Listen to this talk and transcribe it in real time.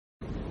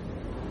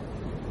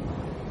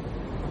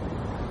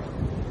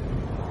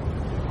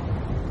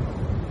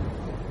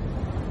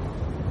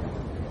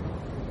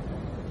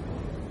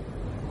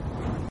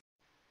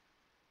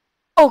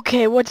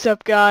Okay, what's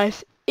up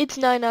guys? It's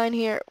 99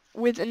 here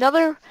with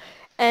another,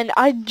 and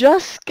I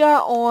just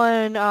got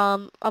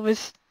on,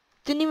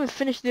 didn't even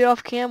finish the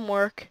off-cam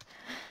work,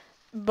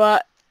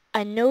 but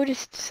I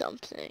noticed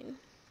something.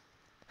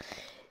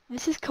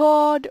 This is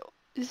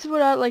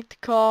what I like to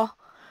call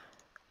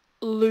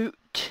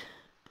loot.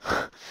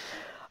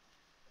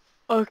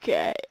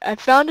 Okay, I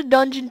found a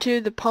dungeon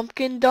too, the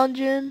pumpkin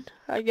dungeon,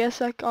 I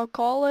guess I'll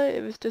call it.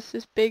 It was just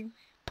this big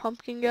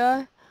pumpkin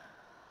guy.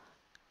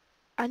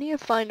 I need to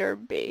find our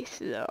base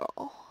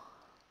though.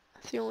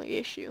 That's the only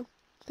issue.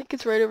 I think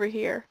it's right over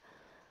here.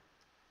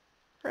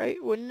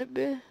 Right? Wouldn't it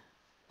be?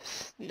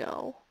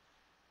 No.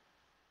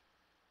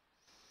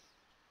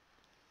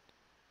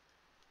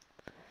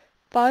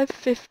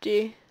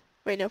 550.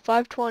 Wait, no,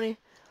 520.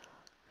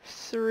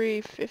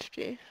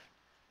 350.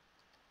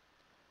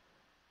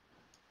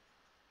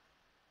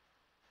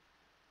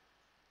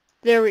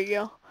 There we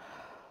go.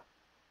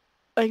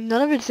 Like,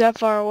 none of it's that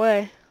far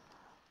away.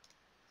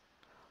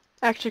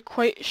 Actually,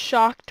 quite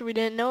shocked we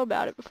didn't know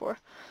about it before.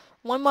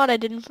 One mod I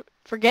didn't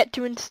forget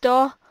to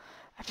install.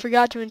 I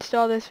forgot to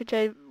install this, which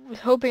I was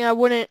hoping I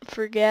wouldn't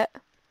forget,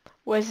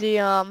 was the,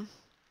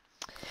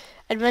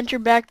 Adventure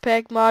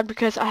Backpack mod,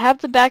 because I have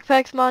the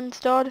Backpacks mod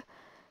installed,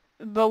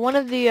 but one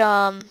of the,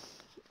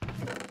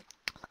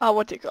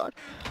 what's it called?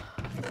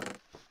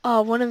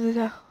 Uh, one of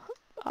the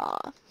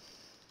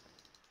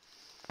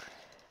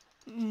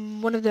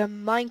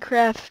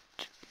Minecraft,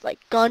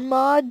 like, gun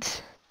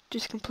mods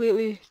just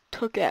completely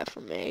took that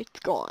from me. It's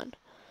gone.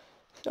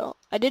 So,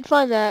 I did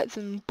find that,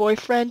 some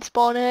boyfriend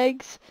spawn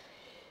eggs.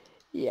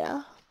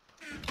 Yeah.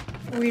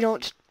 We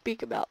don't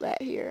speak about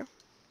that here.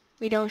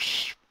 We don't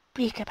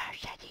speak about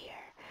that here.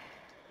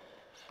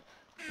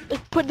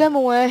 Let's put them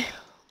away.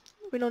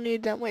 We don't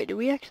need them. Wait, do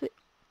we actually...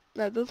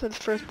 No, those are the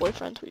first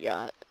boyfriends we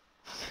got.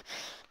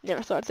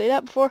 Never thought I'd say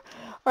that before.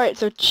 Alright,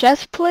 so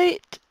chest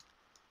plate.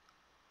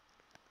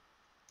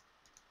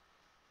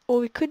 Well,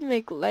 we could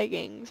make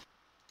leggings,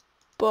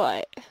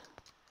 but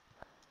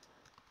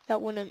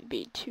that wouldn't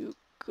be too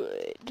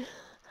good.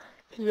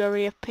 Because we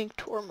already have pink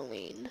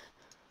tourmaline.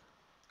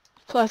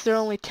 Plus, they're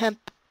only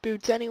temp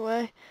boots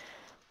anyway.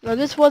 Now,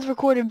 this was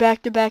recorded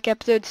back-to-back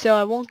episodes, so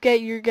I won't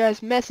get your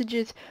guys'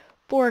 messages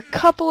for a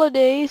couple of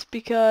days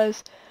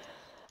because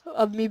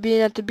of me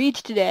being at the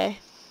beach today.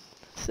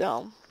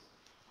 So,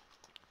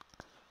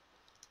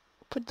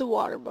 put the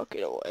water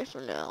bucket away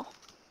for now.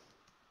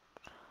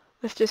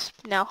 Let's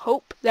just now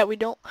hope that we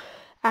don't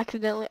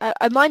accidentally...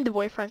 I mind the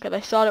boyfriend because I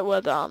saw it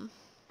with,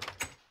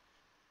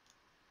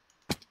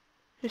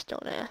 just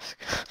don't ask.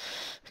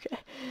 Okay,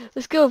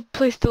 let's go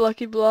place the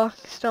lucky block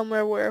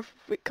somewhere where if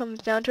it comes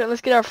down to it.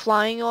 Let's get our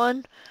flying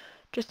on,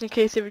 just in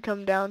case it would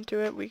come down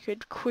to it. We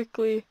could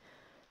quickly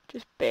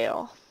just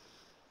bail.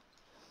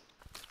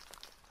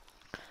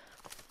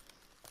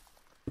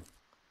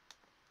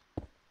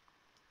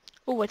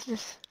 Oh, what's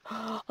this?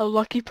 A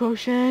lucky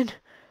potion.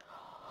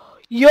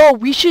 Yo,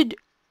 we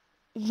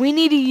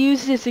need to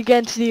use this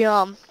against the,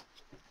 I'm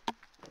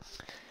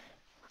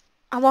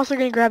also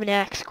gonna grab an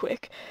axe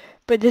quick.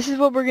 But this is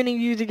what we're gonna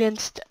use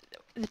against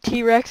the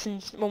T-Rex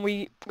and when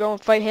we go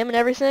and fight him and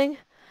everything.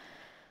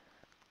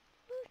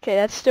 Okay,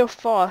 that's still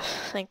false,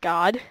 thank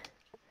God.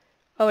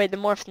 Oh wait, the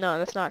morph's no,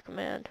 that's not a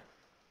command.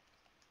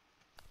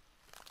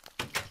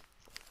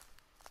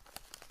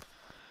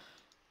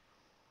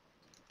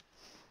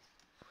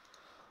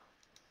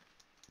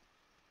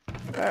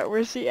 Alright,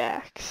 where's the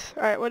axe?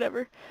 Alright,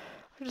 whatever.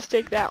 I'll just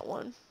take that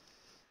one.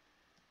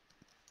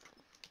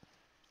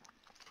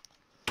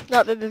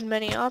 Not that there's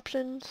many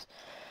options.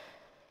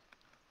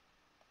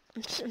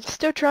 I'm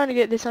still trying to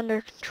get this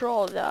under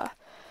control. The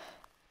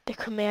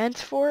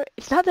commands for it.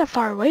 It's not that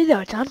far away though.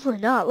 It's honestly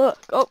not.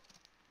 Look. Oh.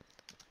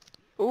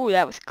 Ooh,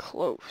 that was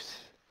close.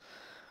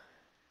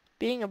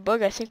 Being a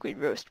bug, I think we'd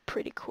roast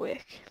pretty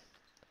quick.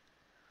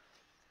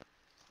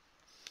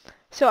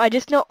 So I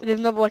just know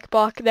there's another lucky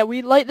block that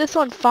we light this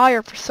on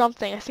fire for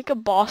something. I think a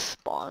boss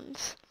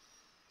spawns.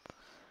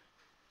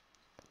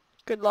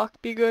 Good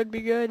luck. Be good.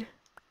 Be good.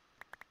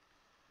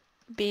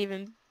 Be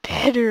even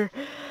better.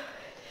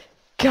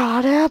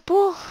 God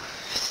apple.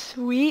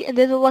 Sweet. And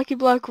there's a lucky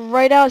block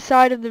right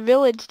outside of the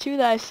village too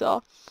that I saw,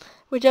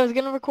 which I was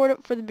gonna record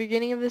it for the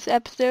beginning of this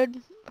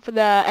episode, for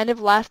the end of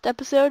last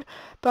episode,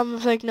 but I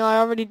was like, no, I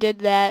already did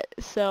that,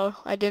 so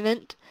I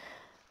didn't.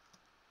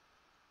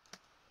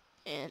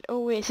 And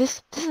oh wait,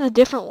 this is a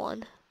different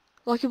one.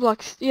 Lucky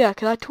blocks, yeah,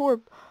 cause I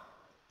tore.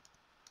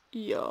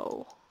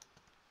 Yo.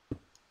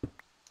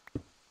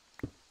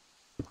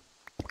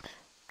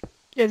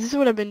 Yeah, this is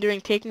what I've been doing,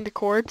 taking the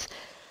quartz,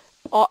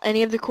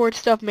 any of the quartz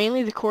stuff,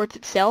 mainly the quartz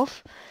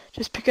itself,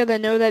 just because I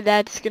know that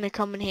that's gonna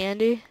come in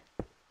handy.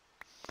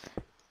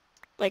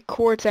 Like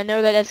quartz, I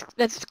know that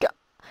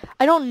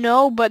I don't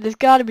know, but there's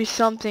got to be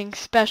something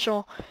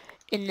special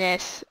in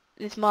this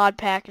mod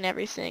pack and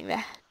everything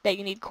that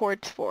you need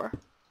quartz for.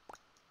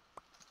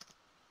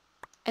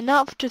 And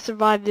not to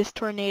survive this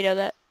tornado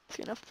that's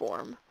gonna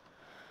form.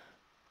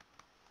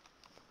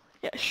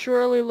 Yeah,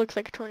 surely looks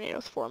like a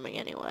tornado's forming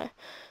anyway.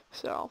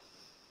 So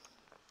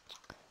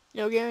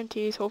No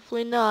guarantees.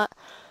 Hopefully not.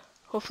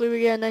 Hopefully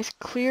we get a nice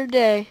clear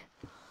day.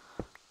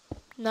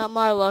 Not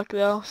my luck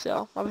though,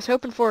 so I was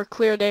hoping for a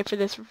clear day for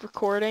this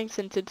recording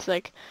since it's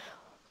like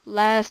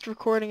last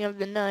recording of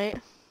the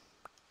night.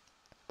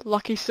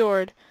 Lucky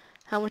sword.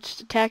 How much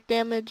attack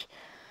damage?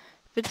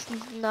 If it's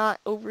not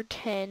over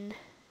 10.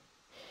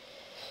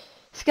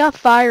 It's got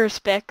fire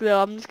spec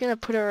though. I'm just gonna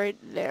put it right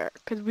there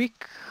because we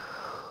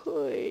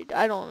could.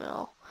 I don't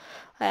know.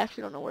 I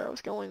actually don't know where I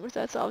was going with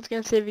that, so I was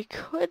gonna say we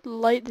could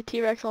light the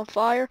T-Rex on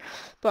fire,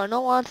 but in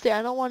all honesty,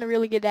 I don't want to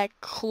really get that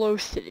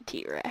close to the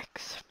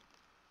T-Rex.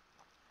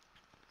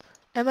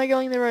 Am I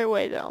going the right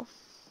way though?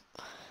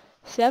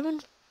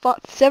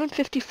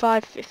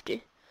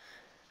 755.50.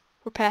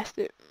 We're past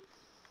it.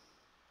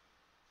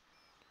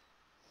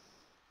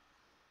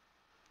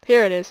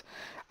 Here it is.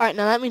 Alright,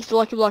 now that means the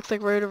lucky block's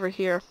like right over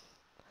here.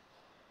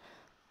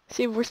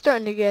 See, we're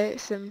starting to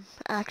get some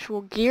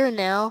actual gear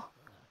now.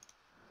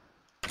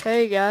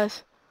 Hey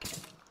guys.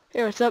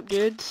 Hey, what's up,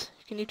 dudes?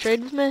 Can you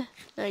trade with me?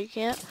 No, you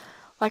can't.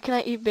 Why can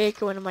I eat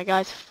bacon when my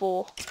guy's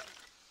full?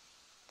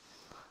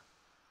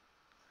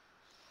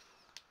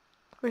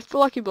 Where's the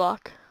lucky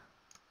block?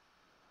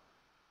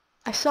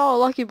 I saw a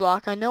lucky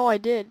block. I know I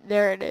did.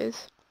 There it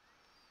is.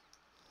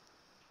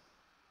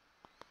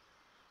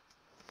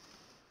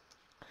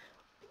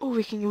 Oh,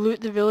 we can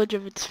loot the village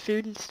of its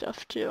food and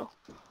stuff, too.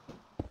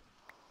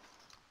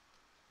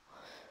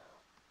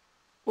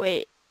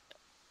 Wait.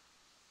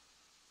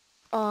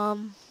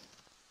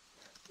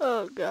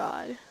 Oh,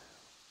 God.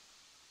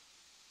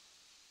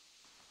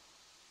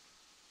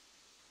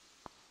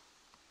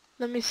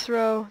 Let me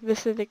throw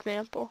this as an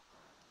example.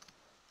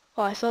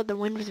 Oh, I thought the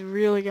wind was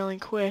really going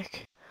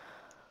quick.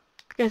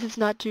 Guess it's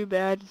not too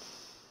bad.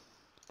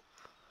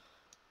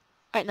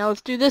 Alright, now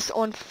let's do this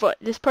on foot.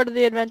 This part of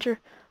the adventure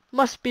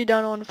must be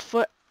done on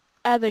foot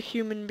as a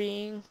human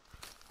being.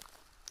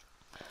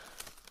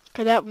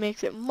 Cause that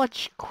makes it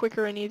much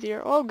quicker and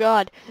easier. Oh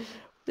god.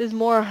 There's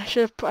more.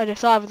 I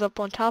just saw I was up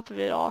on top of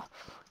it all.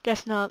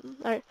 Guess not.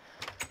 Alright.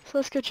 So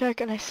let's go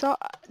check, and I saw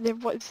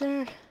was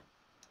there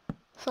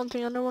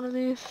something under one of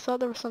these? I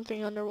thought there was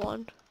something under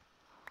one.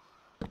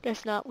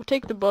 Guess not. We'll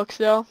take the books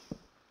though.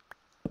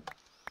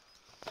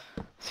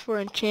 It's for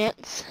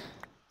enchants.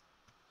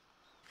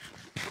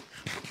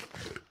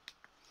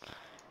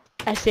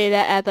 I say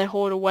that as I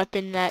hold a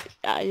weapon that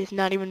is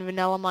not even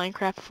vanilla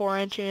Minecraft for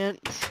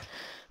enchants.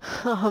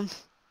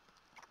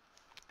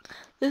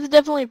 This is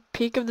definitely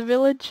peak of the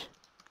village.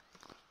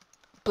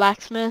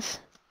 Blacksmith.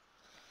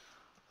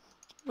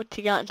 What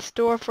you got in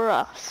store for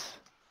us?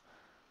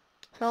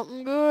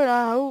 Something good,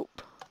 I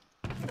hope.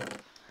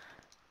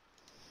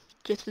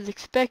 Just as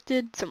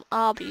expected, some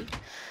obby,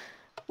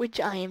 which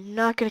I am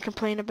not going to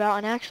complain about.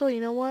 And actually,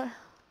 you know what?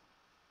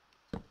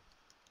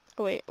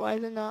 Oh wait, why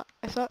is it not?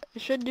 I thought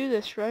it should do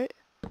this, right?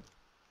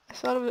 I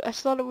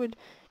thought it would.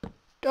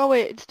 Oh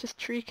wait, it's just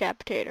tree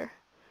capitator.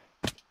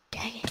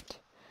 Dang it.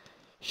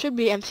 Should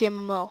be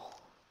MCMMO.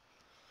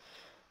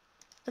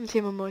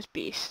 MCMMO's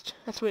beast.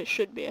 That's what it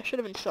should be. I should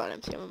have installed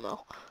MCMMO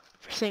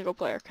for single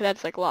player, cause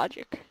that's like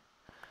logic.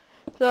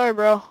 Sorry,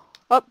 bro.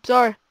 Oh,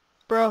 sorry.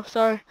 Bro,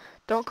 sorry.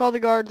 Don't call the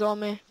guards on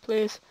me,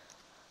 please.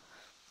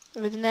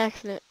 It was an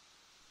accident.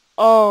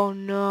 Oh,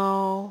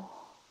 no.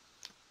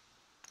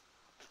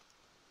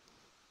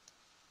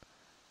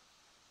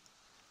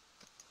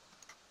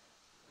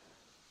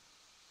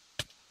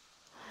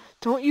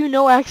 Don't you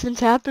know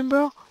accidents happen,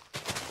 bro?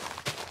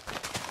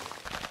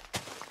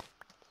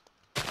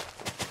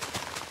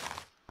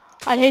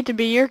 I'd hate to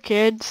be your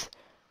kids.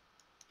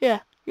 Yeah,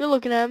 you're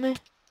looking at me.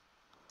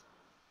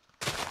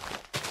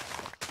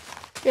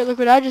 Yeah, look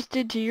what I just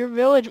did to your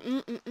village.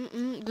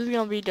 This is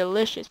gonna be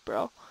delicious,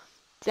 bro.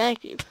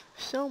 Thank you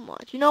so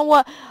much. You know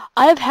what?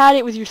 I've had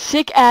it with your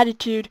sick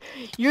attitude.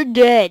 You're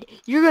dead.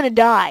 You're gonna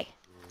die.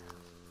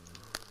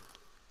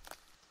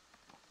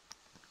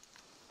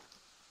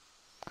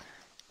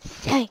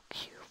 Thank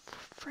you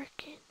for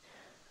freaking.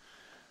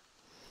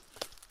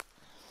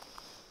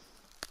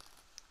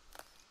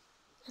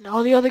 And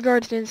all the other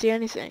guards didn't see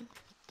anything.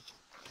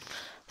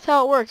 That's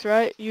how it works,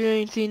 right? You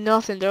ain't see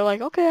nothing. They're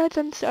like, okay, I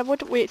didn't see.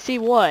 Wait, see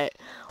what?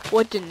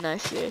 What didn't I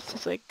see? It's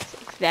just like,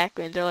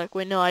 exactly. And they're like,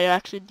 wait, no, I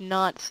actually did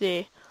not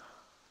see.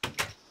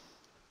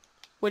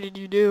 What did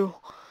you do?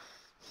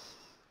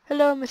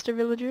 Hello, Mr.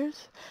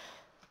 Villagers.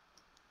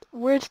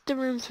 Where's the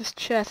rooms with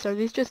chests? Are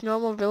these just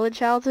normal village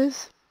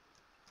houses?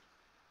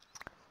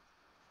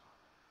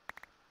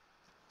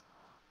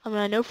 I mean,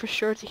 I know for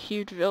sure it's a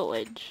huge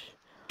village.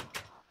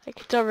 Like,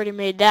 it's already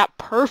made that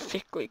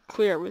perfectly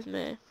clear with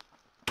me.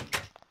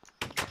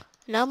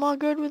 And I'm all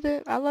good with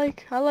it. I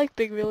like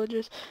big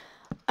villages.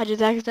 I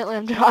just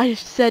accidentally, I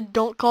just said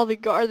don't call the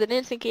guard. I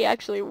didn't think he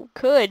actually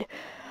could.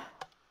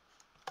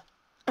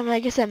 I mean, I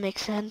guess that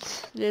makes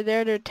sense. They're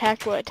there to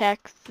attack what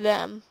attacks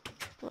them.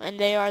 And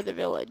they are the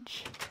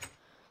village.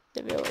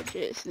 The village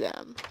is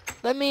them.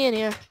 Let me in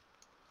here.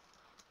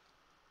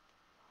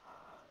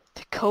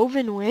 The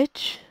Coven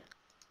Witch?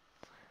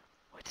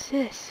 What's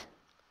this?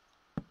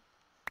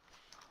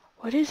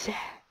 What is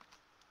that?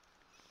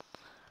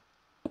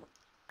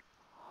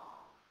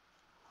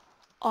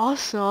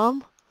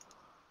 Awesome.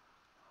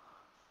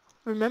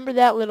 Remember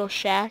that little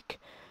shack?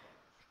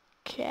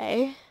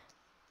 Okay.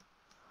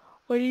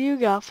 What do you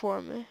got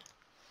for me?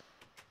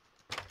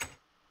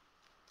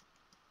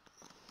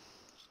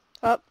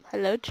 Oh,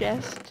 hello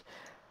chest.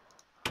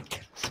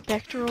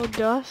 Spectral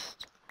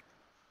dust.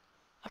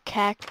 A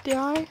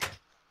cacti.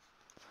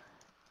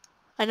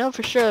 I know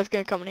for sure that's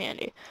gonna come in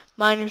handy.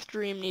 Miner's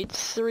Dream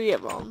needs 3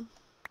 of them.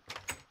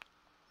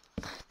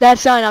 That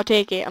sign, I'll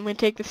take it. I'm gonna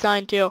take the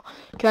sign too,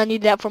 cause I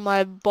need that for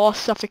my boss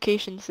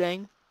suffocation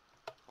thing.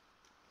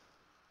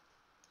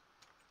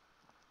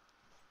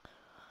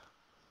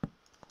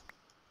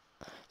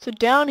 So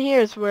down here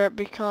is where it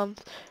becomes.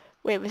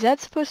 Wait, was that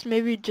supposed to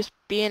maybe just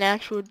be an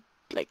actual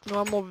like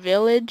normal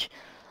village,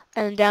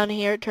 and down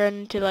here it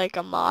turned into like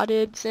a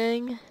modded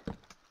thing?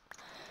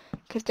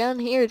 Cause down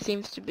here it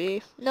seems to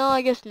be. No,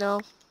 I guess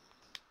no.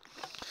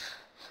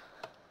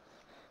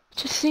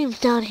 Just seems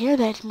down here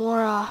that it's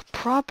more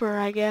proper,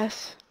 I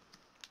guess,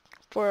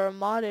 for a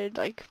modded,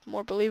 like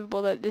more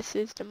believable that this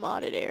is the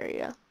modded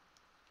area.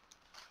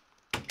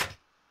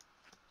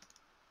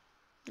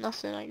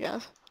 Nothing, I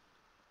guess.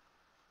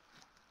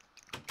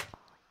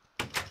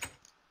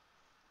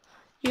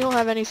 You don't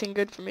have anything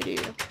good for me, do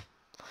you?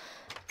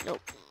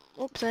 Nope.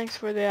 Oops, thanks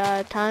for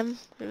the time.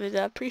 It was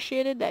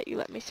appreciated that you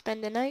let me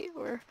spend the night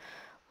or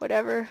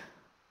whatever.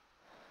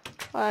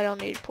 I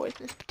don't need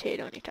poisonous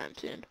potato anytime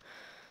soon.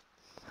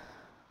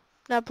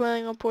 Not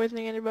planning on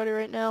poisoning anybody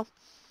right now.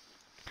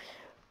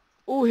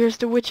 Oh, here's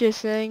the witches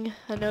thing.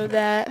 I know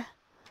that.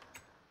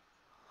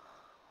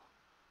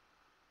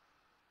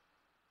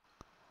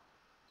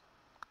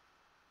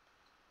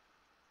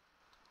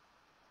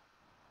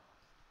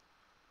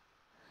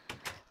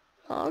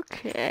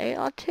 Okay,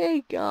 I'll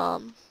take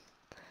the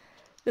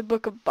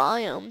Book of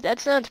Biome. That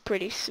sounds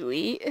pretty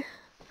sweet.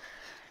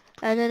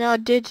 And then I'll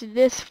ditch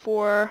this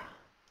for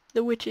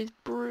the Witch's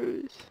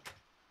Brews.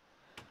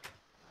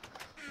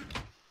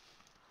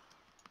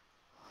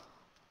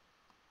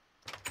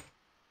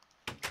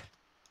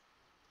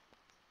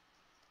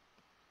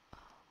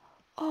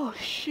 Oh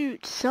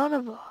shoot, son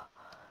of a...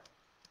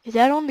 Is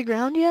that on the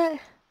ground yet?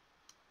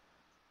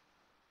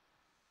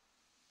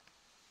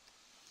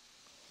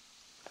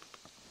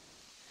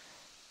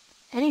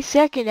 Any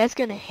second that's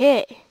gonna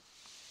hit.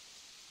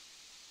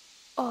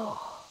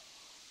 Oh.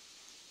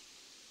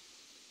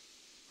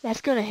 That's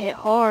gonna hit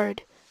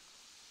hard.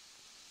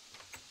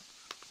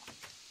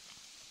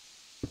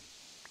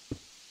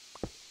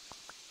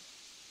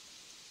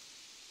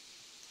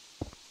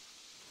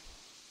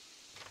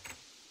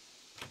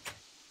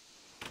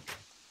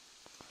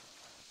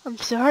 I'm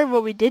sorry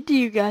what we did to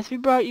you guys. We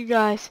got you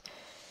guys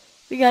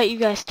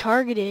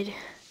targeted.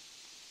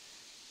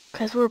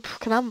 Cause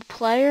I'm a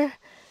player.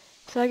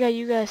 So I got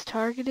you guys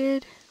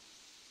targeted.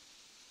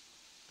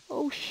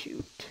 Oh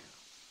shoot.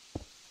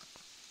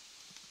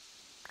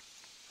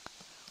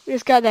 We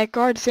just got that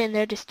guard sitting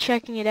there just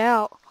checking it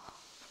out.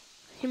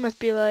 He must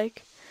be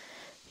like,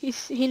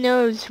 he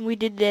knows we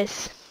did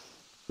this.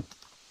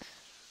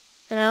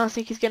 And I don't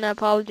think he's gonna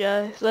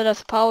let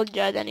us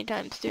apologize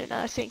anytime soon.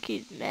 I think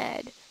he's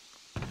mad.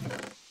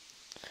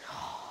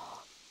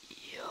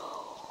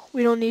 Yo,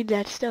 we don't need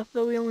that stuff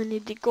though, we only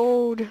need the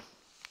gold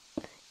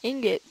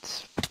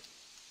ingots.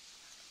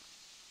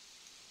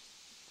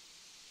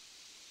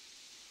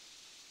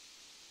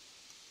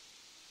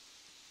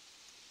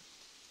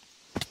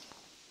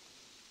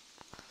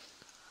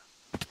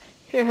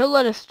 Here, he'll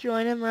let us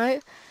join him,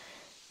 right?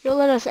 He'll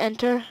let us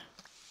enter.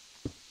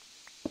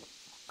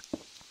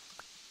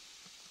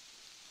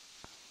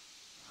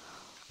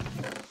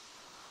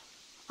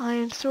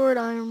 Iron sword,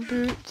 iron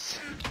boots.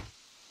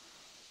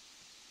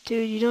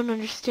 Dude, you don't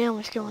understand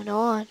what's going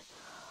on.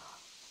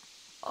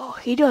 Oh,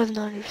 he doesn't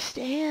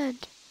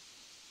understand.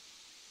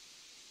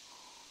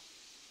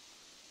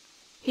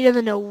 He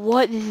doesn't know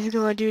what this is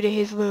going to do to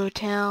his little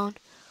town.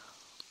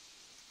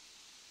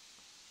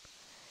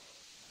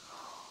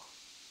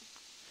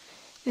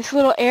 This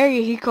little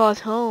area he calls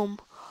home.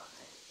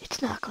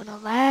 It's not going to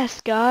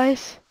last,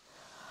 guys.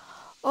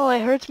 Oh,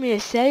 it hurts me to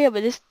say it,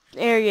 but this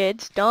area,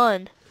 it's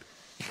done.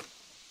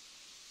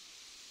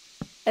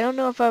 I don't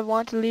know if I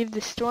want to leave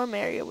the storm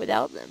area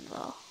without them,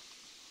 though.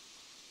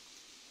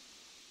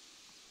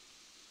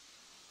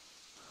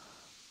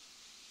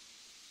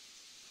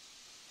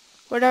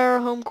 What are our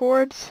home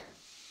chords?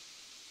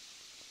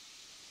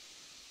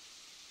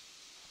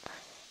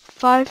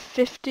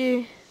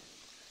 550,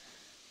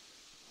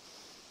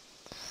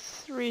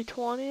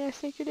 320, I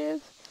think it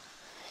is.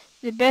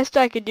 The best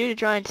I could do to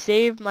try and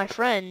save my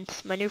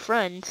friends, my new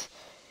friends,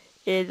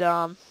 is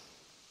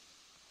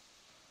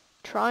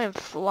try and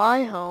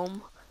fly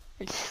home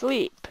and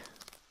sleep.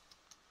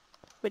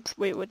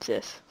 Wait, what's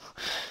this?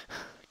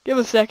 Give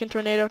a second,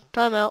 Tornado.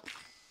 Time out.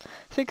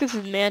 I think this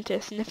is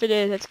Mantis, and if it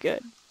is, that's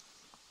good.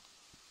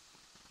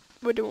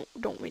 What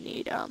don't we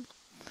need?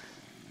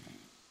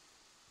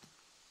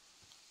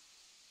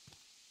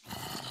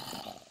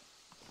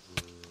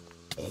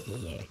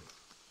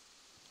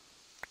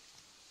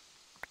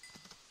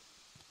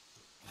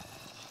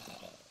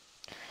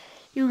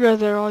 You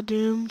guys are all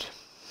doomed.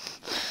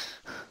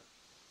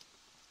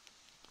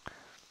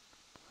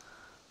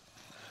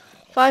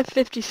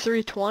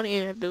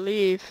 553.20, I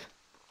believe.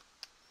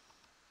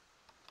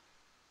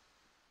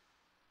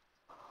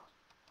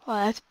 Oh,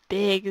 that's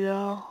big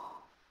though.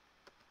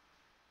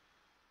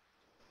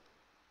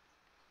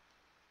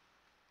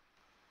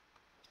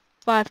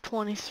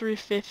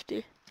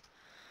 $523.50.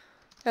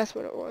 That's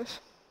what it was.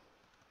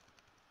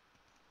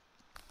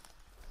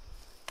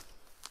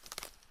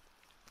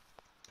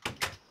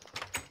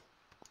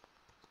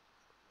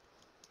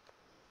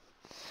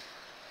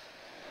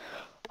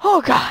 Oh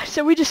god,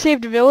 so we just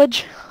saved a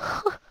village.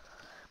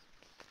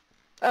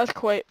 That was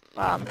quite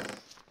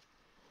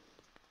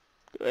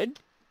good,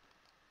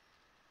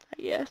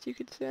 I guess you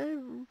could say.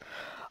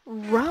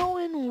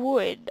 Rowan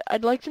wood.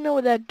 I'd like to know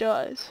what that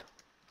does.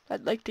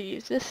 I'd like to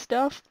use this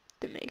stuff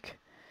to make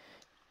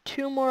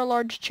 2 more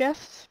large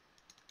chests.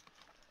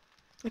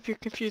 If you're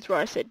confused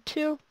why I said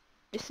 2,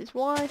 this is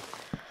why.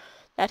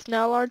 That's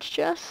now a large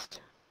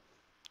chest.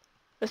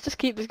 Let's just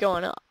keep this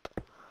going up.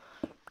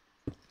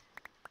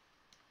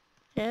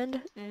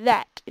 And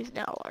that is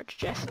now a large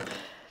chest.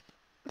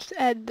 Let's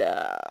add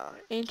the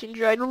ancient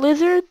dried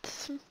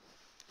lizards,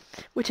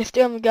 which I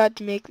still haven't got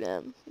to make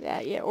them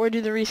that yet, or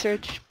do the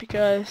research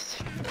because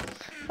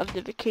of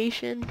the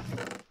vacation.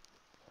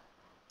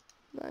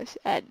 Let's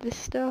add this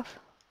stuff.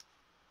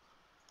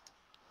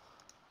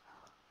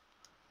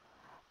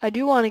 I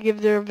do want to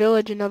give their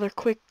village another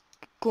quick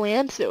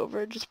glance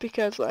over, just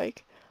because,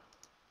 like,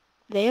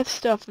 they have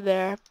stuff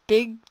there,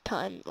 big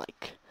time,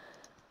 like,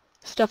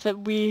 stuff that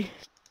we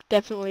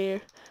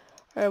definitely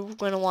are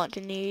going to want to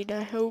need,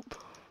 I hope.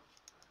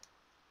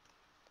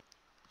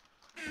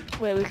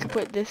 Wait, we could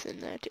put this in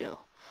there, too.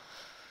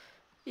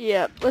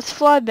 Yeah, let's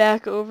fly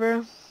back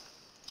over.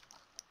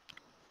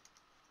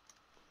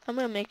 I'm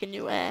going to make a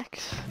new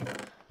axe.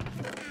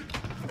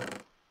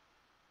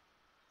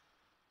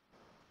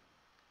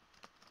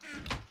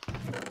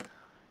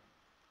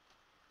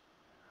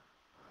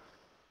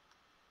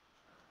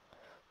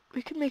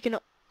 We could make an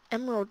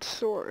emerald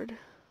sword,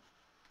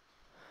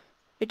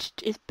 which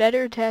is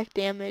better attack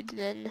damage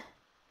than,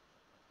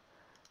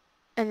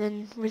 and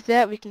then with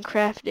that we can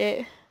craft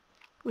it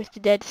with the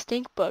dead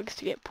stink bugs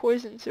to get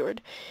poison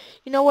sword.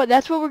 You know what,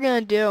 that's what we're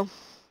gonna do.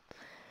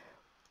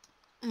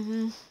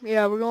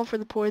 Yeah, we're going for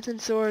the poison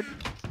sword.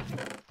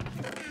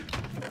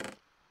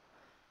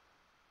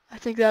 I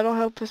think that'll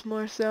help us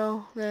more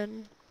so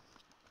than,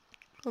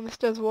 well, this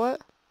does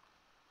what?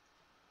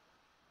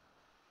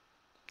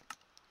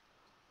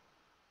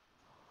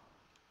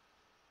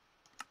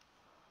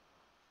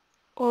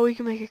 Oh, we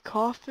can make a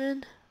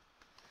coffin.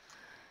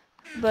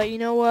 But you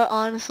know what,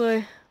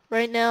 honestly,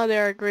 right now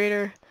there are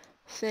greater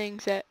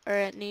things that are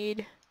at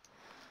need,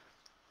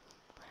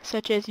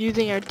 such as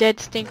using our dead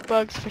stink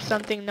bugs for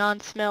something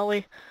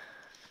non-smelly.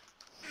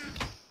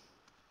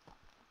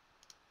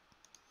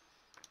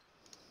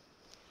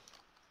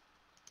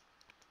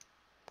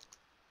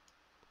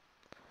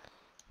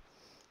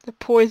 The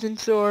poison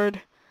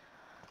sword.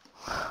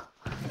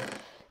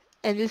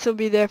 And this will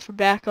be there for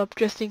backup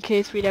just in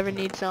case we'd ever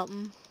need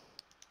something.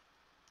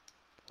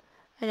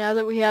 And now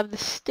that we have the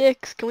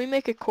sticks, can we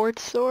make a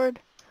quartz sword?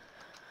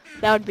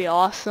 That would be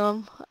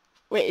awesome.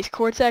 Wait, is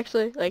quartz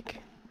actually, like,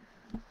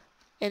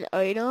 an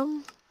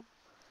item?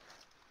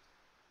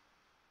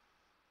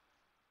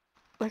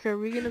 Like, are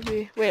we gonna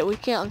be... Wait, we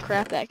can't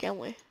uncraft that, can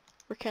we?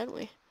 Or can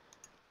we?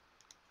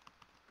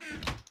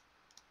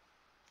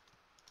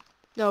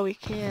 No, we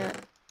can't.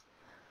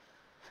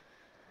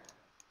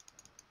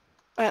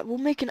 Alright, we'll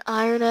make an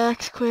iron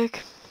axe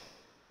quick.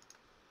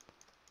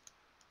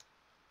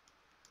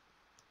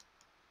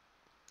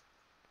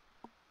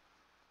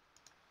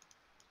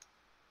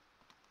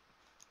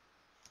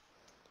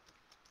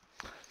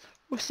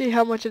 We'll see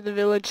how much of the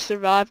village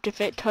survived,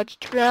 if it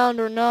touched ground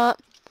or not.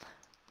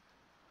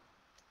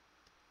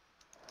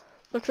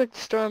 Looks like the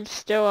storm's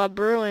still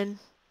brewing.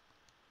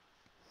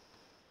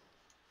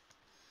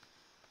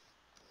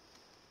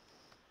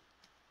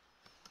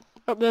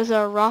 Oh, there's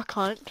our rock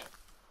hunt.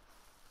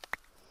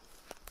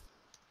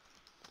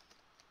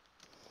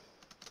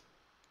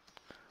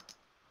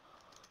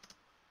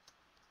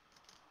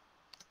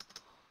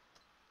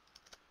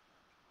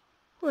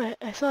 Wait,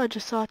 I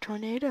just saw a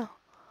tornado.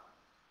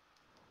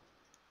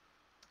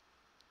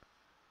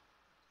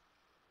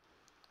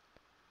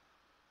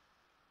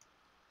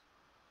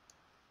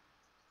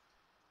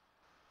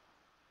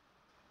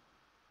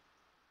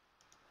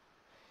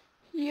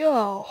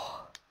 Yo.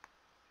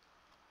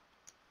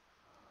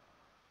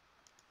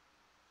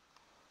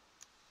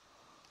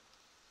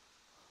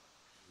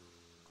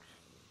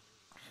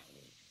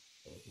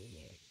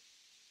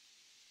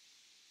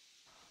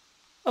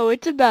 Oh,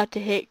 it's about to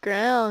hit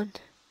ground.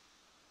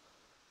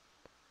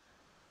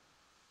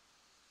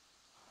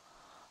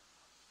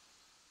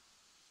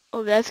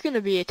 Oh, that's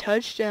gonna be a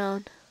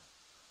touchdown.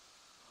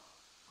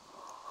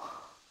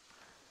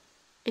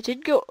 It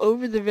did go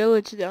over the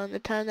village though in the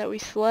time that we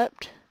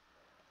slept.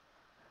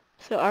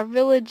 So our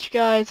village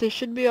guys, they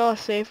should be all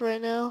safe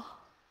right now.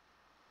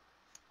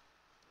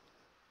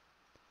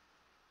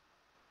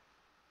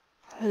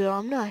 Although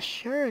I'm not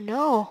sure,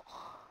 no.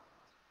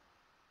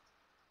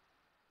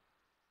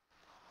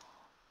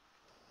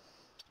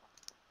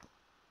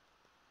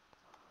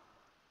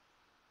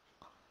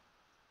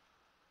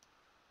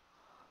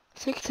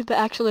 think it's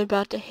actually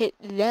about to hit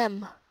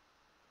them.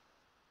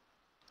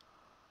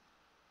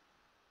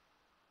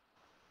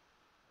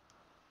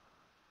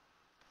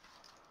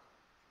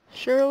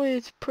 Surely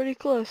it's pretty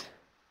close.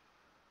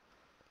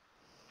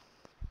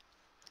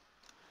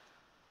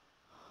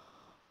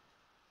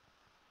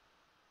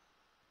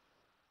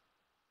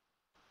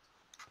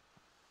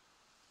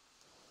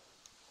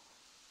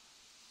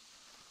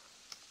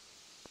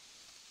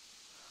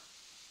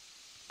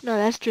 No,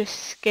 that's just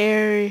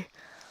scary.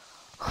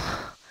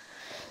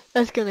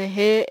 That's gonna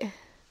hit.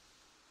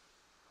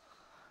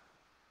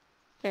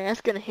 Yeah, that's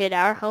gonna hit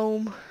our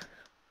home.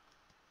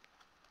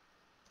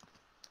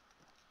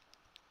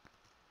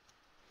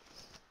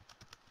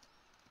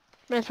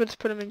 That's what's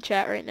put them in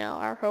chat right now,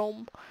 our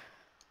home.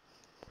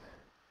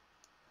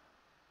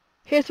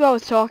 Here's what I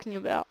was talking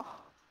about.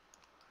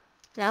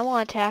 And I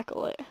want to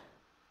tackle it.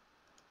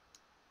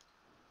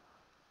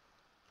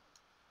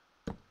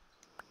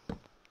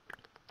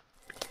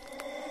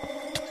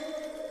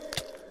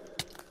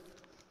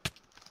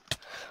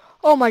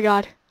 Oh my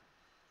god.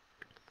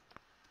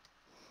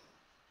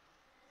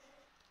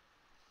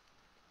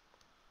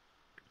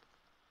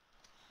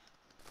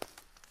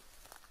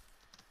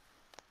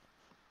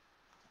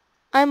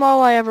 I'm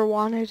all I ever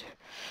wanted.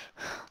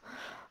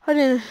 I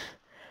don't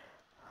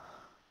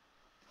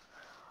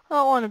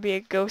want to be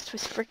a ghost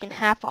with freaking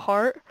half a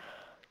heart.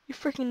 You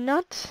freaking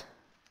nuts?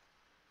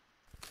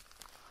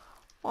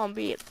 I want to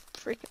be a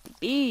freaking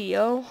bee,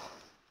 yo.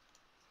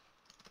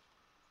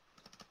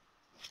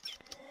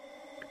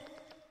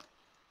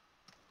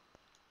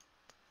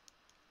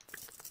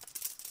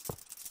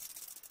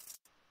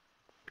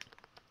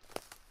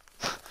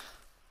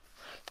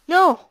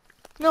 No!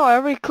 No, I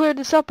already cleared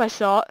this up, I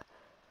saw it.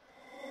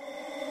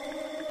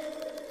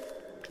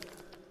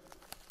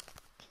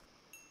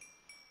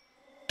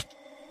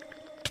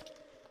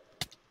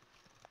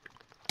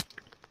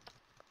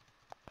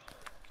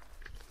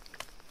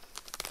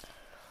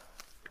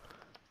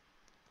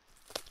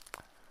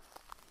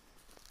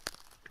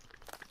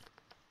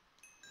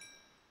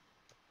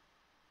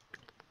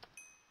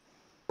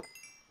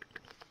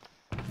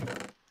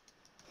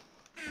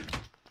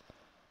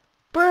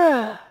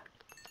 Bruh!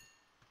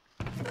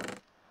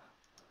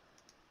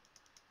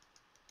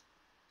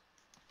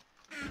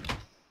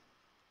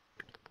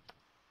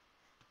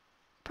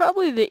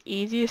 Probably the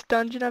easiest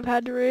dungeon I've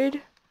had to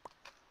raid.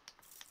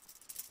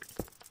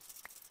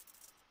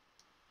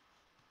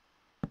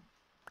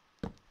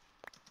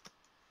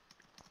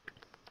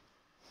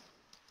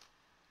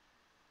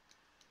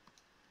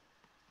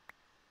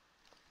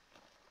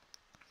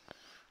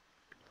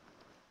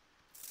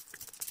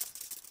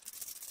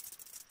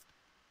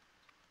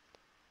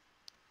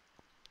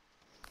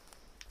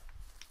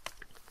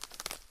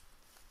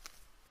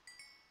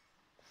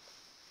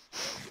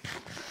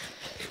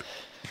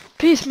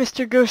 Peace,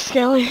 Mr. Ghost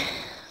Skelly.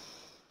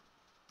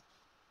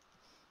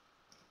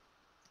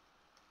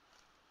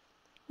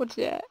 What's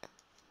that?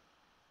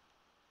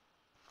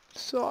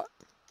 Saw it.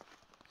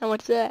 And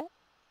what's that?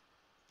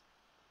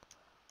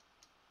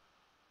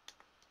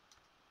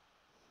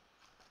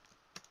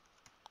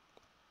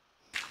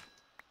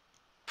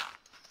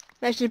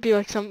 That should be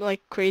like something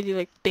like crazy,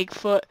 like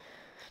Bigfoot.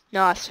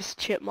 Nah, it's just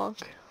a chipmunk.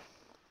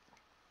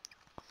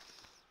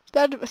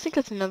 I think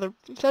that's another.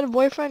 Is that a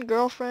boyfriend,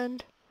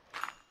 girlfriend?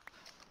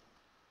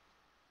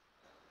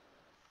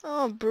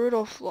 Oh,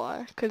 brutal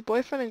fly. Cause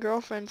boyfriend and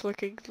girlfriends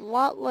look a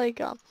lot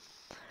like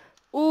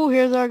Ooh,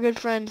 here's our good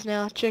friends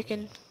now,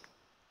 chicken.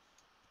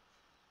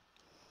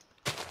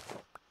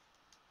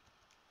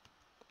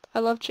 I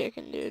love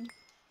chicken, dude.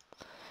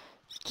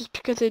 Just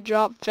because they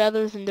drop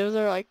feathers and those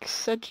are like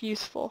such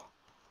useful.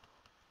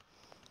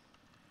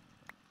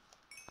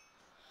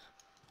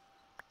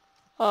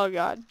 Oh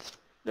god,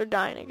 they're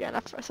dying again. I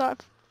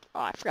forgot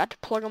to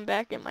plug them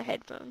back in my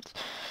headphones.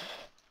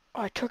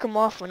 Oh, I took them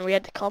off when we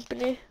had the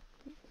company.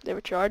 They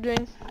were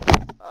charging.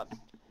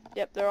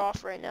 Yep, they're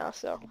off right now,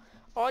 so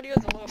audio's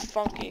a little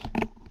funky.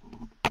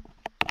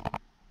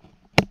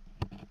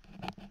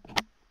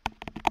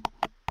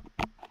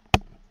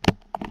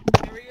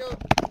 There we go.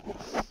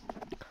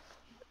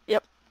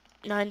 Yep,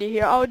 90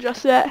 here. I'll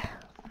adjust that.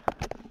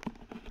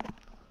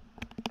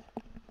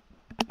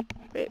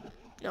 Wait,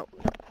 no,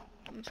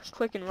 I'm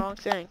clicking wrong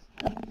thing.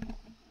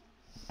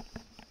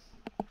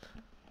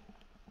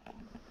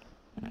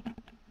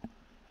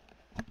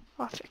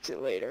 I'll fix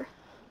it later.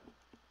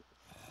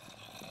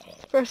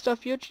 First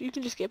off, you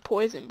can just get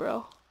poisoned,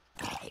 bro.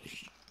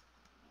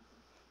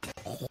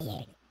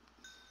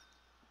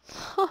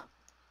 Huh.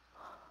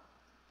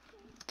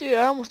 Dude,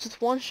 I almost just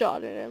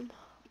one-shotted him.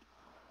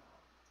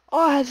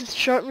 Oh, it has a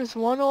sharpness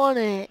 1 on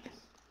it.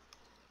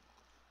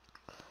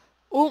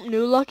 Oop,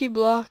 new lucky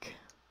block.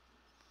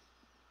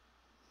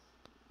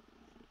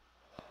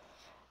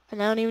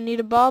 And I don't even need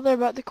to bother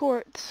about the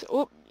quartz.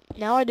 Oop,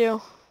 now I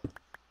do.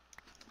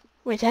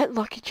 Wait, that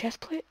lucky chest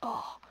plate?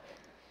 Oh,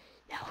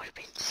 that would have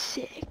been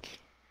sick.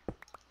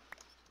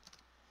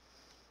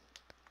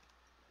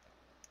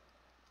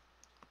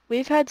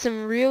 We've had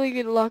some really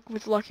good luck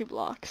with lucky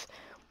blocks.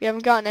 We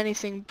haven't gotten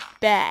anything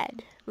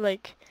bad.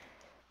 Like,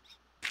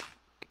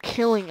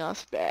 killing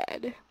us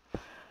bad.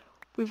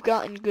 We've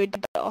gotten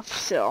good stuff,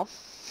 so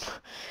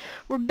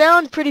we're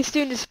bound pretty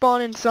soon to spawn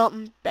in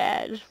something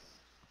bad.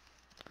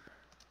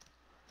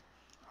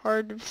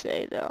 Hard to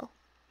say though.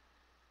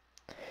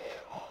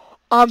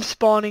 I'm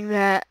spawning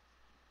that.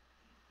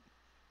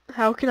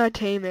 How can I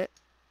tame it?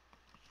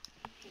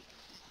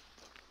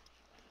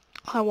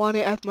 I want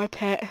it as my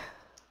pet.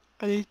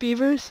 Are these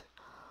beavers?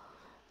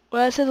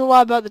 Well, that says a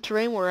lot about the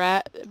terrain we're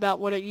at, about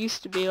what it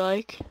used to be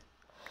like.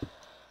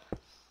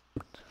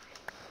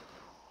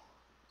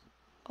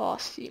 Oh,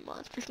 sea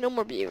monsters. No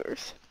more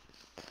beavers.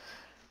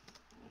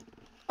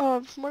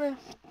 From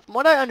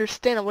what I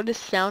understand of what this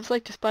sounds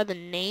like just by the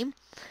name,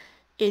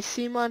 is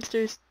sea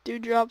monsters do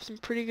drop some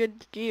pretty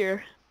good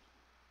gear.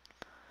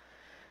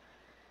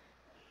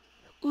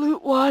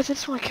 Loot-wise, I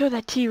just want to kill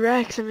that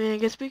T-Rex. I mean, I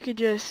guess we could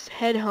just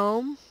head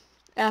home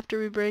after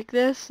we break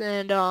this,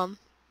 and,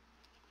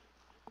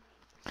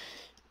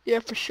 yeah,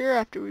 for sure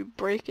after we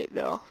break it,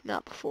 though.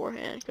 Not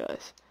beforehand,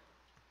 because...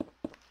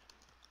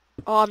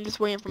 Oh, I'm just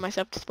waiting for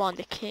myself to spawn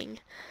the king.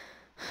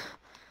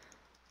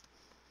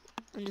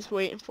 I'm just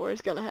waiting for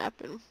it's gonna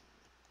happen.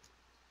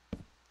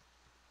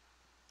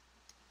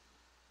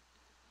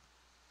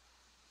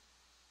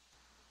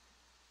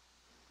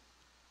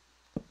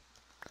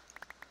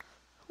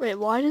 Wait,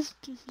 why does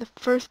the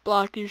first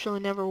block usually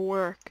never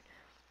work?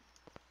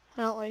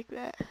 I don't like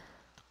that.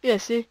 Yeah,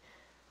 see?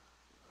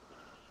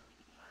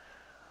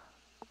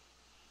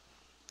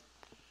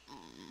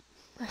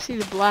 I see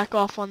the black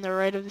off on the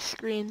right of the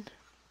screen.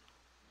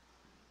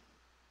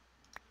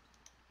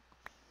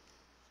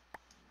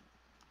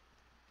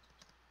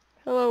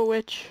 Hello,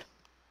 witch.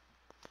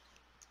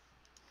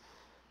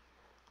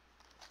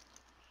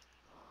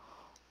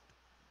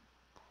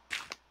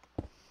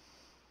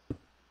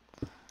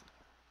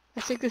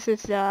 I think this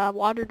is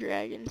water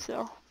dragon,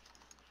 so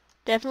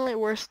definitely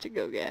worse to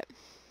go get.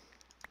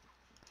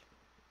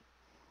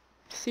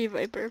 Sea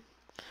viper.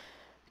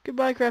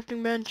 Goodbye,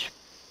 crafting bench.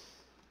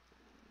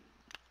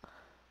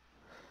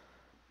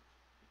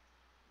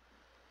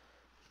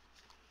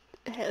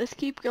 Hey, let's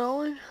keep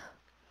going.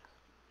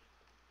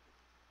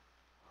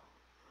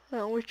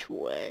 Which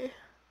way?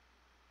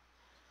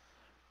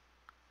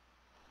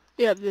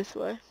 Yeah, this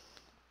way.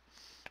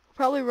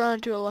 Probably run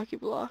into a lucky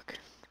block.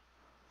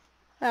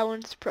 That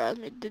wouldn't surprise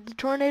me. Did the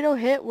tornado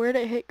hit? Where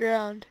did it hit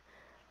ground?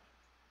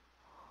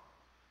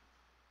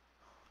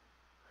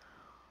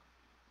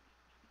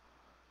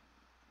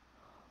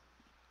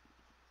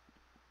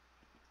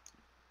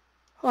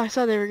 Oh, I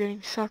saw they were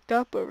getting sucked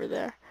up over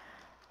there.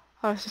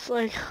 I was just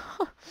like,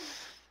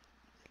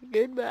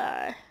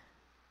 goodbye.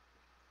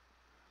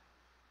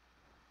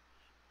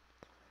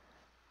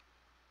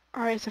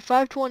 Alright, so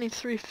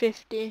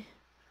 523.50.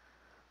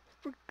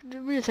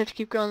 We just have to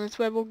keep going this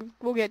way.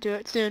 We'll get to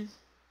it soon.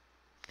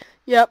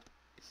 Yep,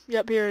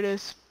 here it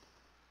is.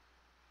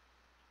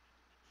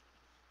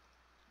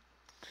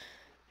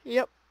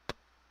 Yep.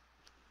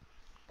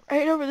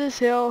 Right over this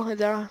hill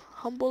is our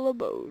humble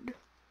abode.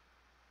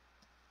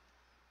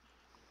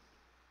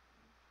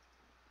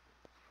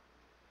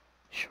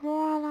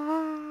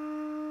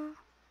 Shwala.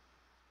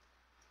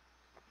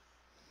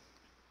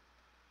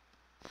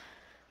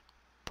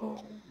 Boom.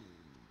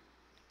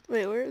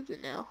 Wait, where is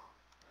it now?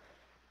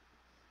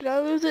 Did I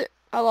lose it?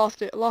 I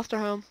lost it. I lost our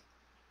home.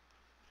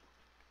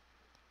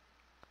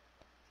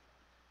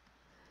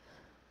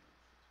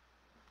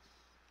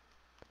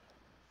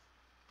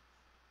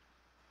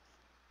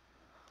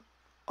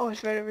 Oh,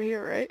 it's right over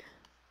here, right?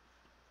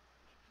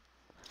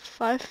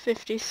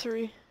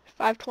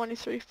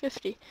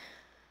 523.50.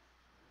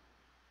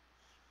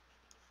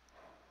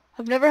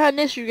 I've never had an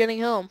issue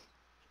getting home.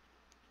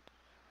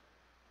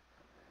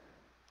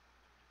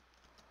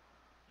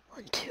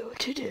 Until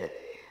today.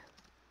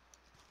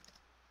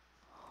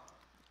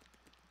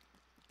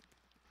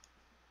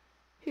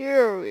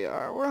 Here we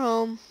are. We're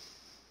home.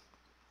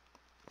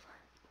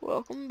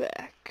 Welcome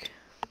back.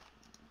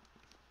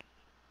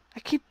 I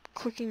keep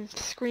clicking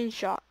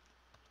screenshot.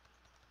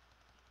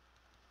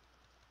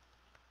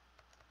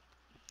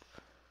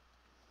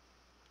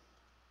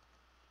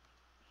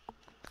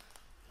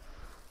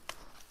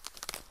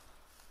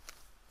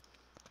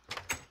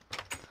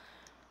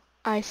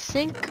 I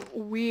think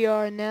we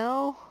are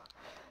now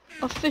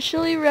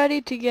officially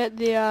ready to get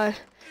the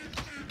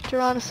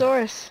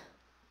Tyrannosaurus.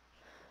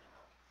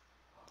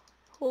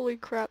 Holy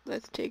crap,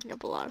 that's taking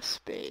up a lot of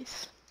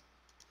space.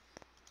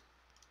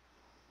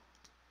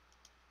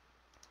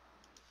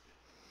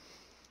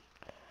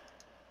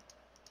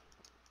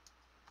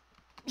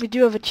 We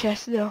do have a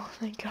chest though,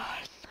 thank God.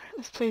 Alright,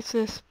 let's place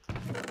this.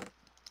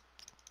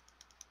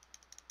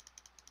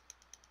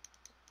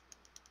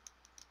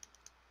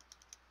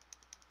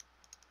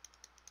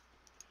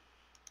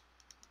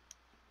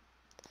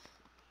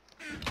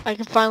 I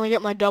can finally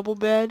get my double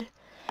bed.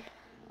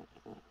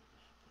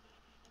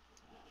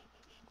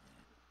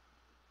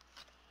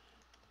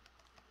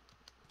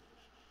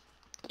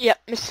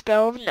 Yep,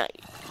 Misspell of Night.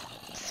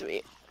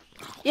 Sweet.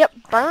 Yep,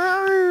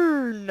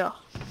 burn!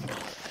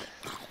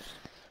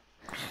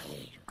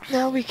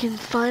 Now we can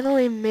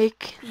finally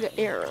make the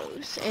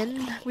arrows.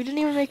 And we didn't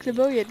even make the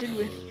bow yet, did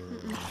we?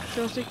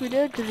 Don't think we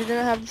did, because we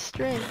didn't have the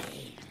string.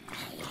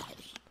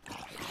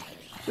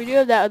 We do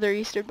have that other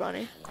Easter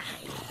bunny.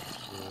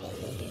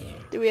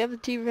 Do we have the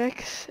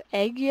T-Rex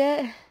egg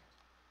yet?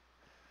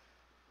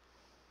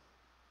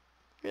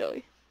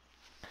 Really?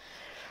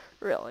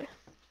 Really?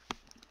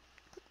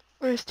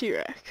 Where's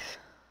T-Rex?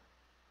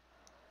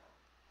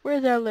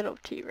 Where's our little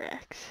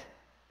T-Rex?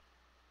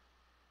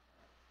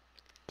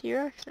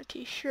 T-Rex or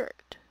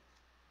T-shirt?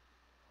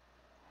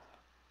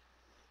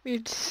 We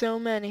have so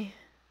many.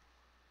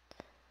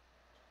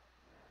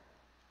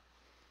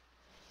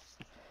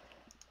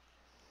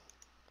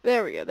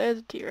 There we go, there's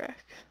a T-Rex.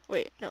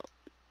 Wait, no.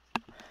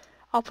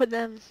 I'll put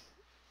them...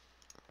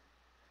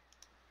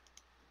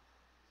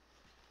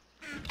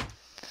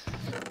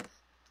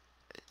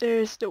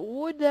 There's the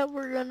wood that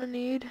we're gonna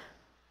need.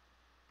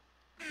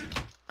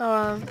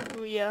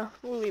 Yeah,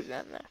 we'll leave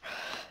that in there.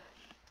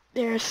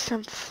 There's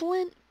some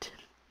flint.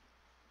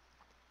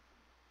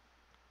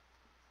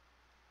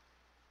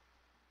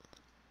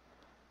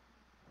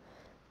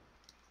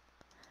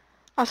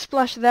 I'll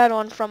splash that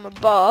on from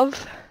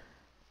above.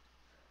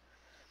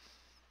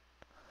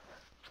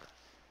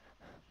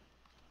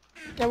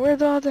 Now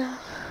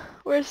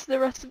where's the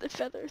rest of the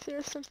feathers?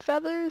 There's some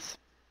feathers.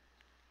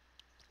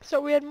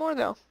 So we had more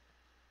though.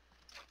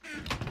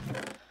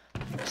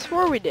 I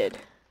swore we did.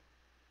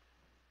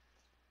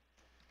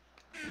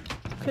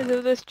 Because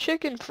of those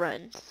chicken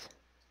friends. Is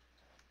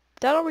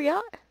that all we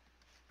got?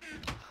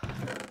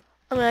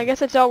 I mean, I guess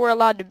that's all we're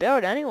allowed to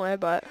build anyway,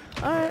 but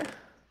alright.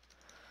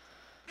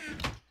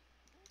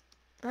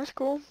 That's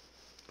cool.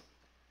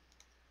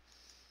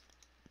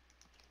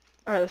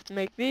 Alright, let's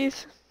make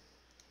these.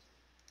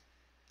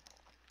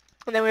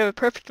 And then we have a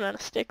perfect amount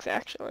of sticks,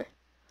 actually.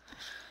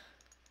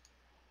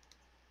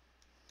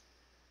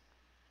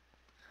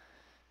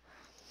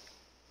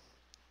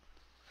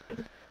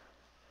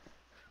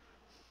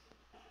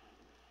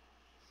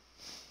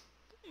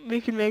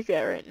 We can make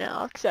that right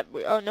now, except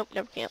we... Oh, nope,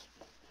 never can't.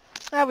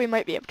 We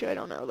might be able to, I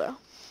don't know, though.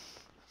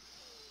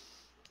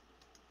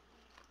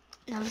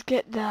 Now let's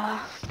get the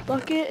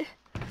bucket.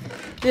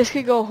 This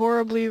could go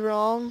horribly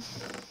wrong.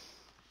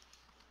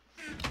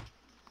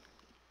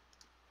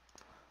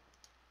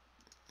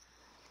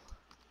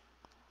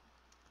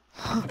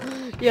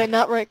 Yeah,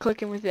 not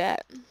right-clicking with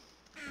that.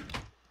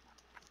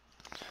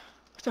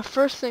 The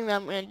first thing that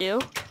I'm going to do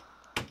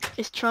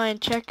is try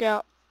and check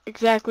out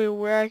exactly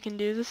where I can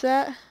do this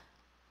at.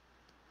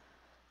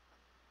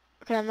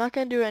 Okay, I'm not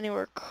going to do it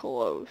anywhere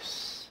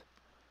close.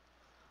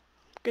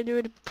 I'm going to do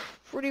it a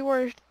pretty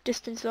far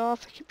distance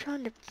off. I keep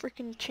trying to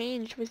freaking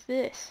change with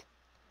this.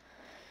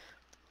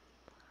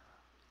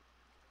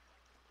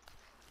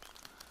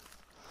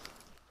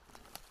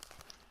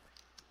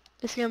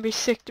 It's going to be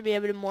sick to be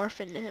able to morph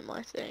into him,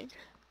 I think.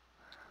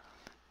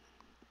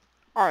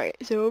 Alright,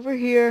 so over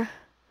here,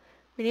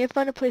 we need to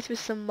find a place with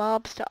some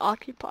mobs to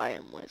occupy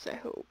him with, I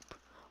hope.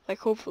 Like,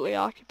 hopefully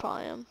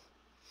occupy him.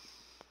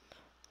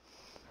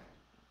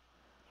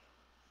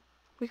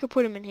 We could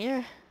put him in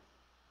here.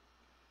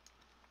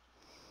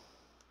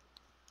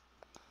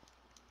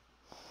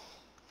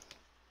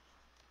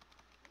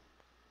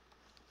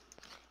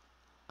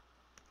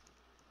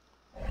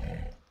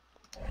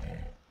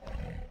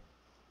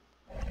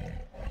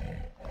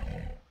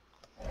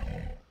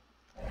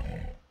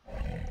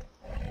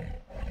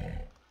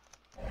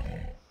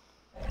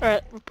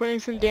 Alright, we're putting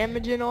some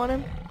damage in on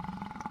him.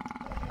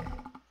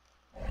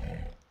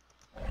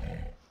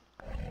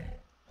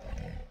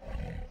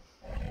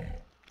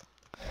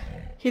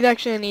 He's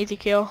actually an easy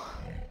kill.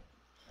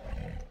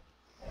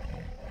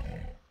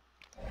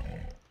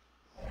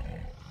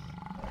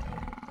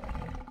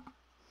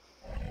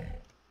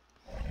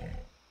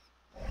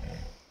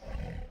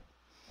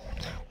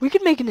 We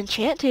could make an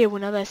enchant table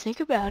now that I think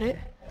about it.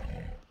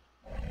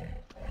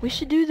 We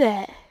should do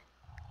that.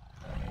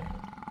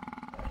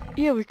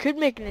 Yeah, we could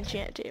make an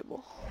enchant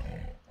table.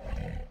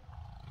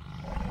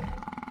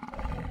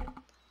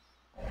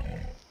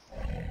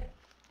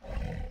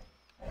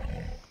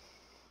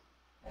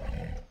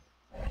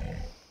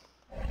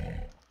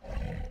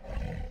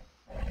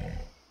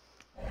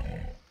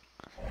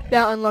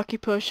 That unlucky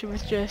push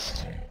was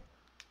just...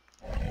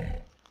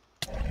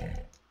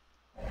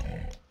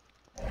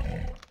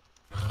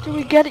 Did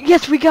we get it?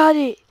 Yes, we got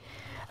it!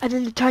 And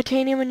then the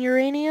titanium and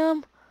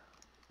uranium.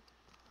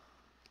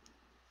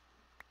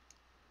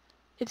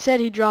 It said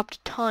he dropped a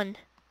ton.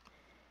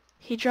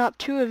 He dropped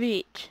 2 of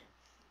each.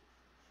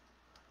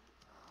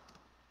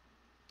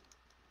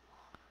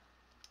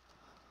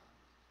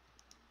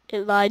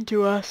 It lied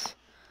to us.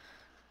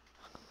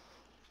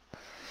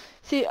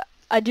 See,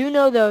 I do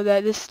know though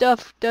that this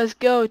stuff does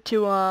go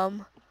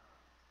to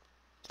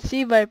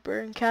Sea Viper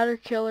and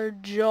Caterpillar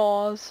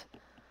Jaws.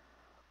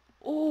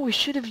 Oh, we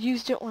should have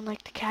used it on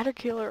like the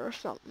Caterpillar or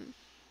something.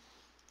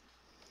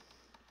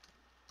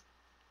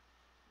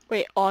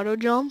 Wait, auto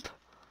jump?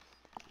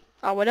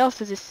 Oh, what else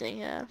does this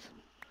thing have?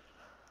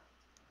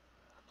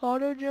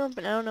 Auto jump,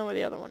 and I don't know what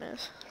the other one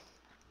is.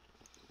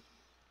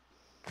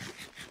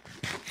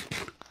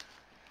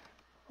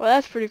 Well,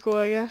 that's pretty cool,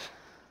 I guess.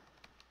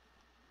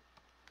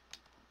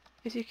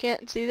 Because you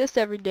can't see this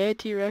every day,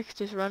 T-Rex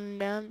just running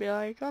down and be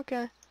like,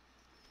 okay.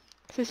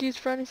 Is this used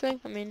for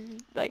anything? I mean,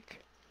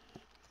 like,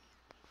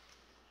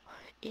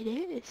 it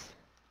is.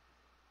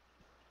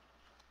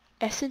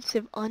 Essence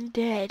of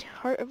Undead.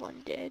 Heart of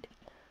Undead.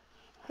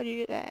 How do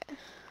you get that?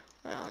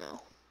 I don't know.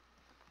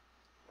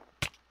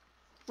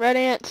 Red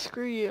ant,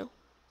 screw you.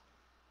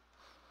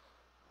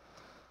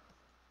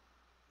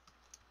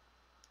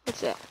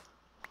 What's that?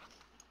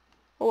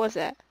 What was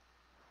that?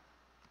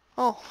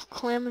 Oh,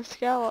 clam and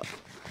scallop.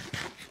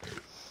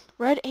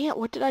 Red ant,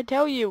 what did I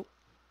tell you?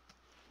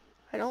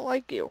 I don't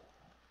like you.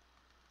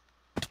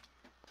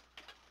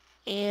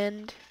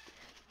 And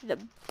the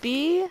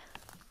bee.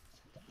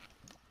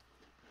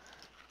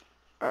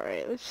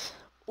 Alright, let's...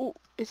 Ooh,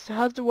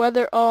 how's the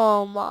weather?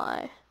 Oh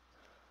my.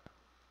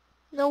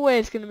 No way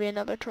it's gonna be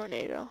another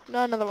tornado.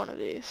 Not another one of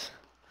these.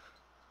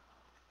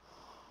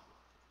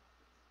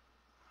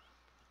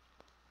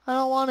 I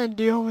don't want to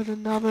deal with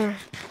another.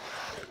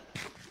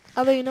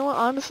 Although, you know what?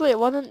 Honestly, it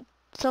wasn't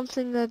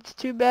something that's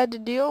too bad to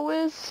deal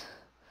with.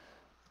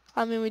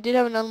 I mean, we did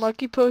have an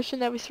unlucky potion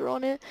that we threw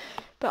on it.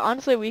 But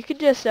honestly, we could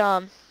just,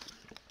 now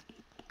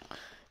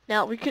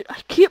we could,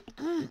 I keep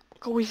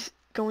always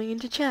going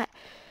into chat.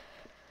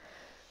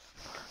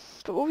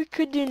 But what we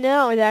could do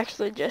now is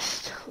actually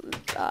just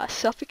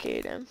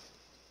suffocate him.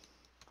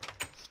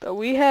 But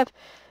we have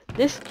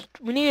this,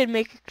 we need to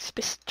make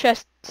a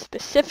chest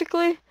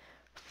specifically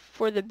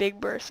for the big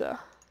Bursa.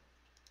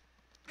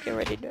 Get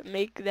ready to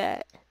make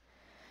that.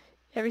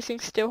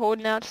 Everything's still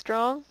holding out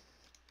strong.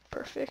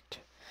 Perfect.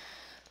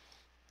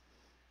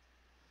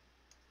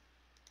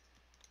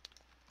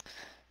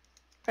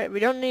 Alright, we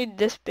don't need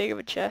this big of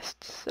a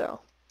chest,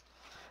 so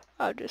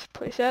I'll just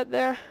place that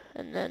there,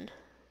 and then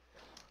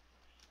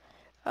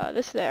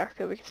this there,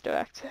 because we can still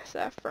access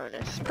that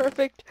furnace.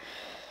 Perfect.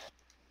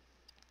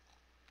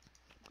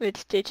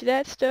 Let's ditch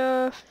that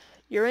stuff.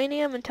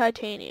 Uranium and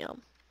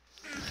titanium.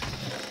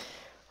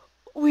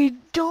 We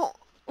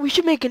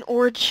should make an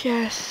ore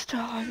chest,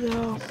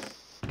 though.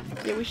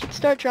 Yeah, we should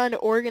start trying to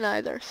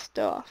organize our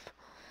stuff.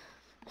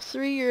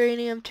 3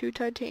 uranium, 2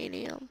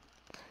 titanium.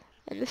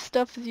 And this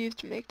stuff is used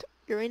to make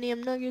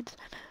uranium nuggets,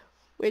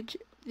 which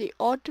the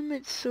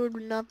ultimate sword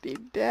would not be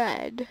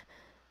bad.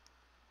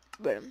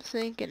 But I'm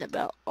thinking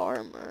about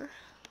armor.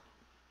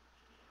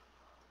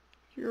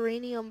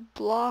 Uranium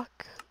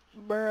block,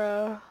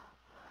 bruh.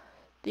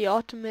 The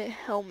ultimate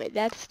helmet.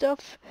 That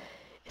stuff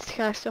is the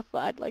kind of stuff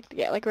I'd like to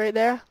get. Like right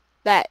there,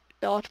 the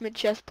ultimate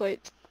chest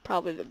plate's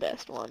probably the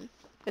best one.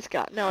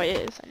 No,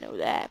 it is. I know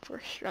that for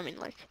sure. I mean,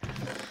 like,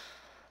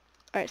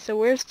 alright, so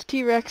where's the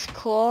T-Rex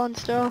claw and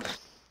stuff?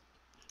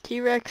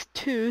 T-Rex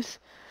tooth.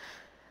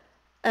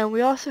 And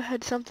we also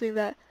had something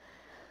that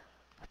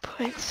I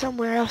put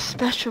somewhere else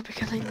special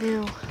because I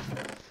knew.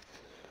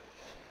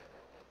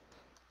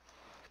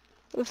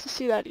 Let's just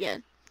see that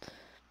again.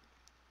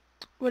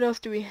 What else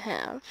do we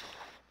have?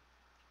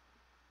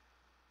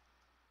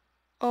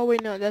 Oh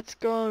wait, no, that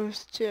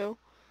goes to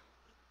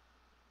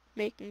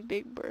making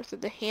big bursts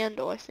of the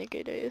handle, I think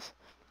it is.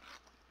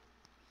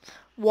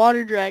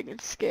 Water dragon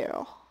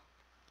scale.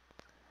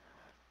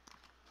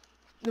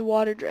 The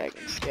water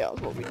dragon scale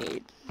is what we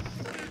need.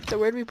 So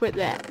where do we put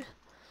that?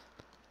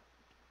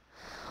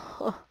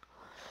 Huh.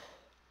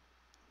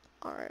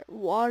 Alright,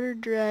 water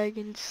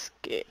dragon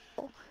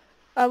scale.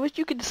 I wish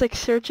you could just like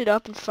search it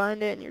up and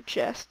find it in your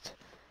chest.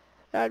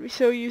 That would be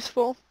so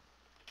useful.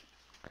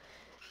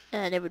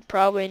 And it would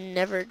probably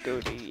never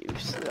go to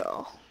use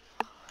though.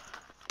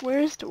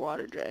 Where's the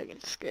water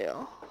dragon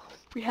scale?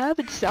 We have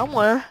it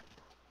somewhere.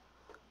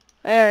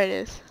 There it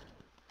is.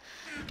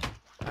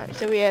 Alright,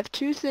 so we have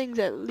 2 things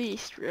at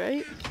least,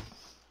 right?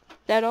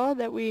 That all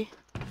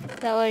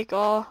like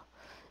all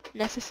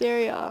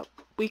necessary?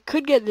 We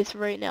could get this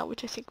right now,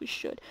 which I think we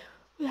should.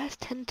 Ooh, that's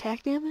 10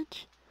 attack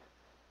damage?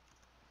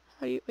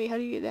 How do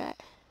you get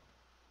that?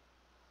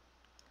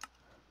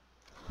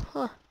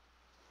 Huh.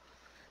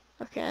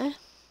 Okay.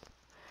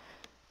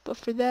 But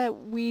for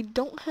that, we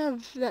don't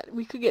have that.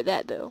 We could get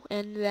that though,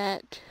 and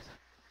that.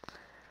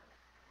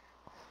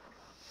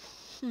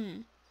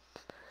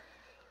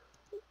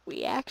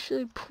 We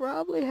actually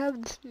probably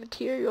have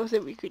materials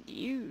that we could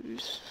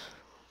use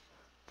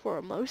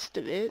for most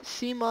of it.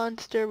 Sea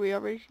monster, we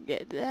already could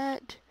get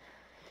that.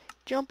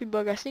 Jumpy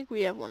bug, I think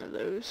we have one of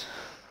those.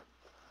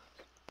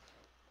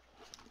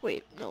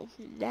 Wait, no,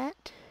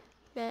 that.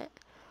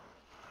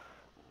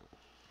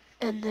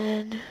 And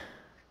then,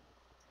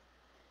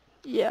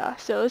 yeah,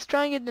 so let's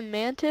try and get the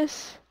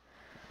mantis.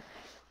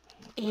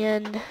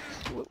 And,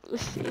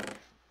 let's see.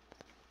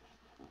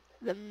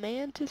 The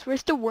mantis,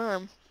 where's the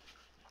worm?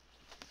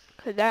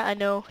 Because that I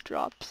know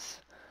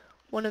drops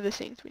one of the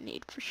things we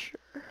need for sure.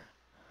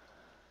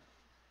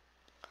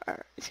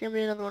 Alright, it's going to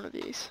be another one of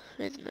these,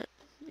 isn't it?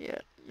 Yeah,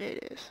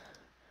 it is.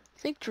 I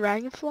think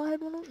dragonfly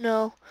had one of them?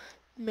 No,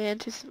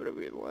 mantis is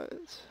whatever it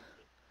was.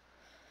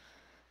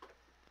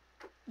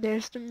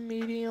 There's the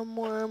medium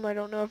worm. I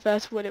don't know if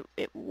that's what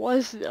it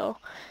was though.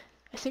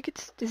 I think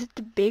is it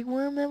the big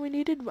worm that we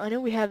needed? I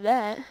know we have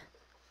that.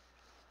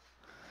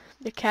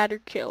 the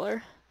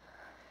caterpillar.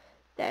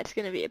 That's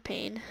gonna be a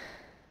pain.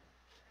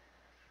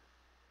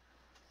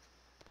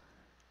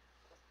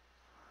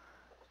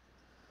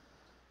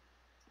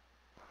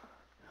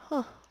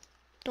 Huh.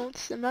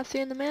 I'm not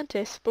seeing the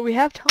mantis, but we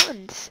have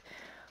tons.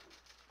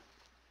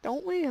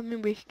 Don't we? I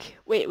mean,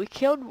 wait, we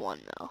killed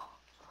one though.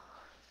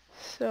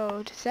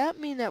 So, does that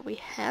mean that we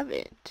have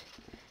it?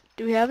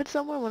 Do we have it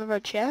somewhere in one of our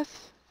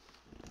chests?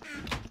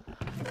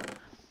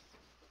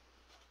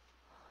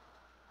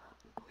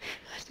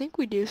 I think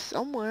we do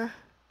somewhere.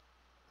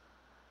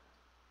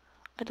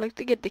 I'd like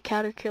to get the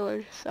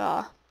caterpillar's,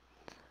 jaw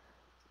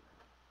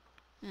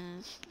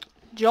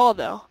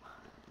though.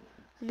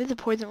 And there's a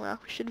poison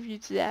rock. We should have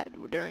used that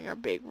during our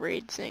big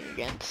raid thing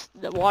against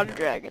the water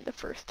dragon the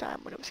first time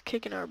when it was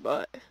kicking our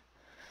butt.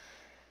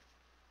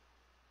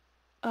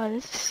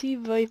 This is sea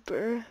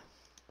viper.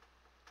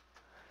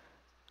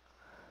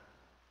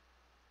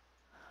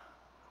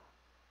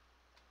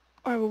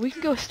 Alright, well we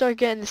can go start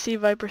getting the sea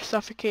viper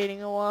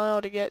suffocating a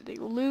while to get the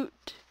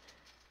loot.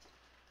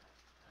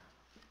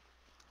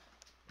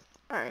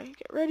 Alright,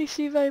 get ready,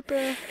 sea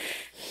viper.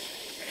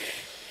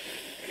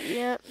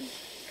 Yep.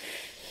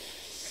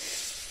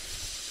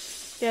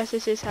 Yes,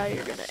 this is how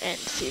you're gonna end,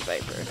 sea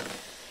viper.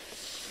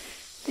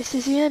 This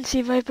is the end,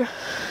 sea viper.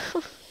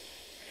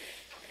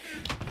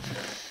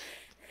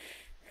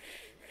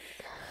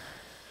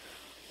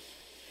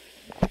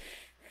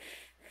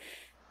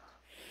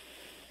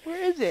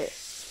 Where is it?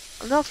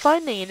 I'm not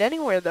finding it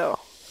anywhere though.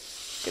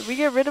 Did we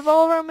get rid of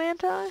all of our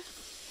manti? I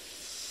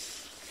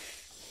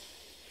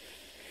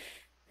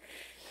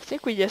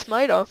think we just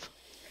might have.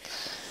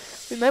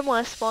 We might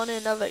want to spawn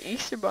in another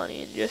Easter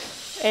bunny and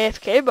just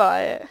AFK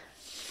by it.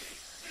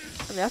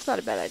 I mean, that's not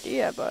a bad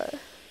idea, but...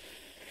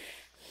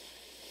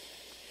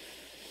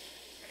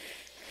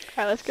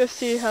 Alright, let's go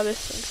see how this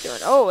thing's doing.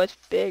 Oh, it's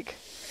big.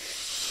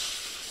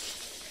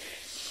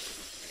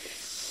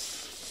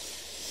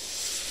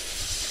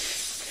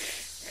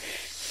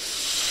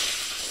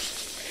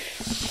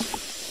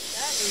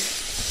 That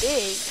is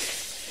big.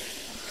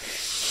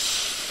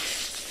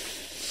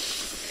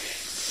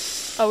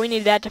 Oh, we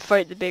need that to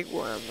fight the big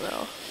worm,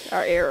 though.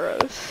 Our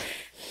arrows.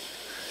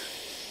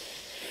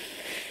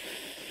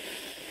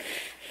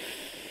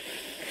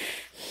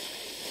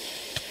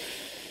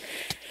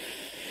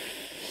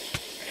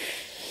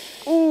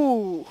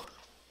 Ooh!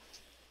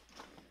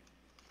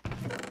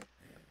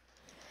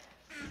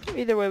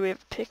 Either way, we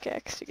have a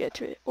pickaxe to get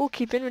to it. Oh,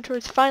 keep inventory.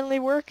 It's finally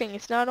working.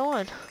 It's not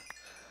on.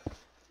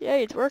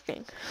 Yay, it's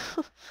working.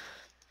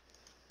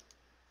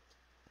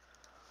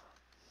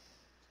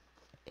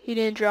 He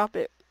didn't drop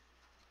it.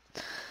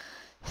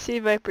 Sea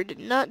Viper did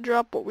not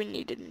drop what we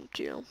needed him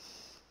to.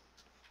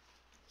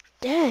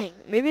 Dang,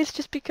 maybe it's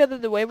just because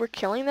of the way we're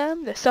killing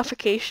them? The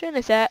suffocation?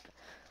 Is that...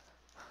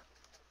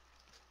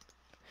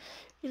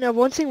 You know,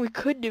 one thing we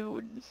could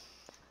do,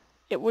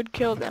 it would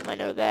kill them, I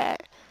know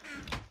that.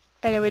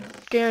 And it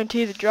would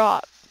guarantee the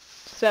drop.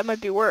 So that might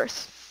be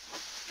worse.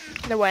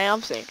 The way I'm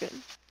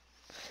thinking.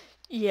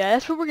 Yeah,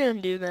 that's what we're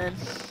gonna do then.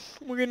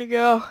 We're gonna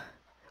go...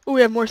 Oh,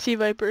 we have more sea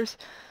vipers.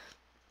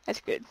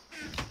 That's good.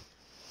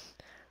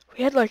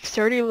 We had like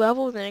 30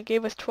 levels and it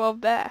gave us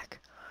 12 back.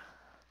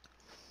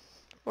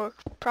 Well,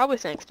 probably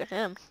thanks to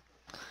him.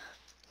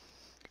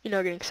 You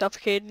know, getting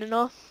suffocated and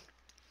all.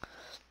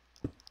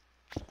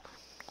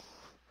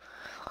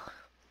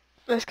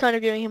 That's kind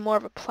of giving him more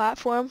of a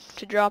platform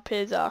to drop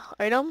his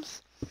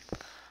items.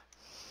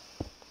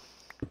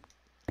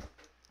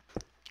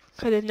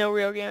 Because there's no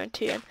real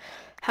guarantee on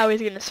how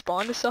he's going to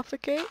spawn to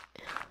suffocate.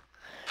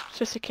 It's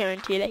just a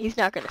guarantee that he's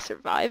not going to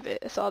survive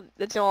it.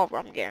 That's all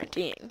I'm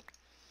guaranteeing.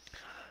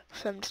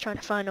 So I'm just trying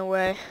to find a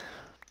way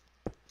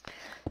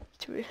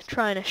to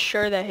try and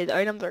assure that his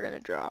items are going to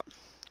drop.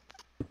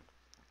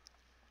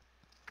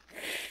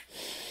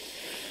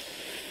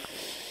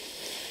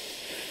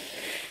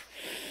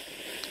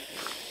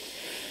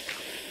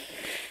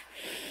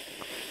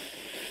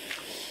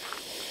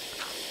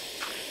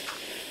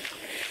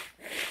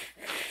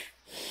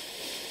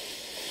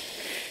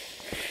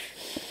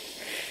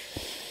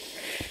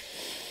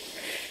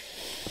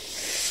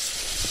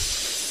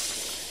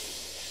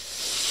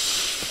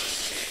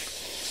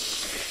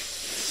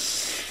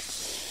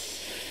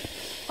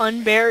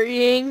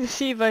 Unburying the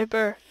sea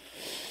viper.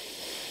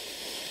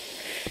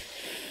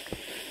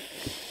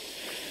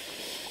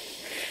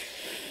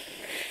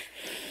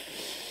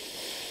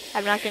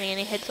 I'm not getting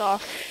any hits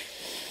off.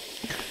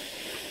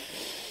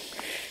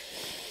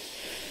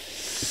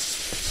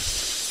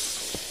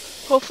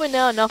 Hopefully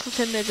now enough of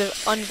him is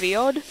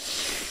unveiled,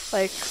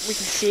 like we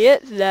can see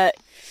it, that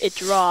it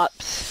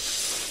drops.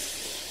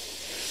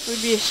 It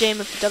would be a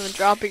shame if it doesn't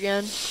drop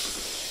again.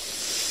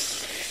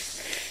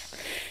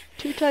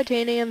 2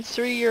 titanium,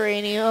 3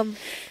 uranium.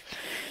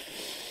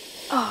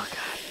 Oh god.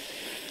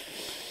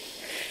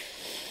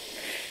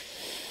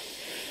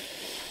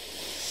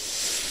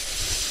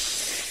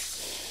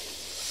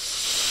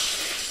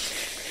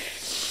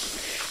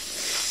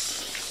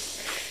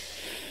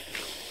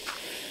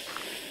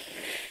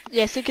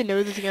 Yeah, I think it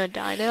knows it's gonna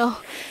die now.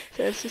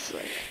 So it's just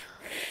like...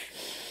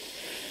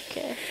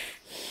 Okay.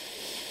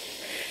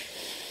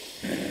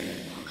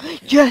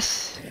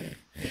 Yes!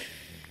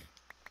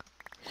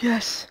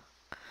 Yes!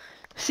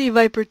 Sea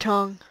viper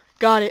tongue.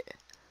 Got it.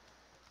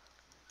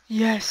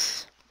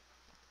 Yes.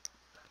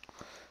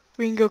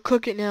 We can go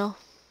cook it now.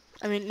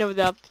 I mean, no,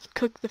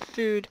 cook the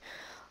food.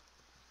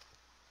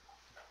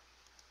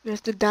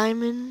 There's the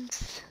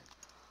diamonds.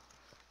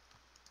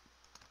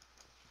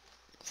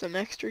 Some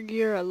extra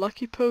gear, a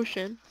lucky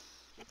potion.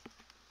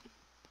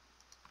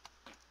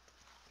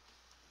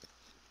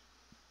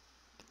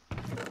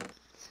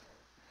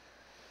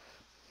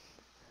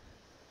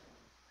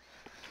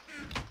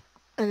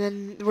 And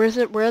then, where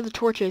are the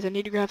torches? I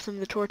need to grab some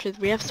of the torches.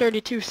 We have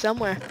 32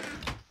 somewhere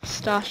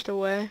stashed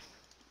away.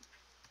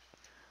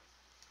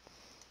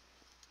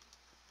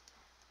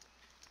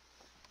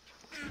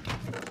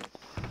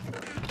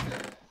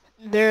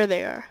 There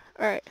they are.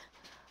 Alright.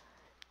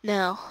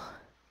 Now,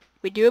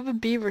 we do have a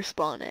beaver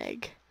spawn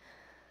egg.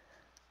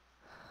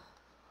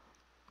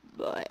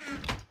 But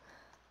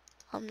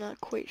I'm not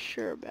quite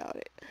sure about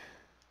it.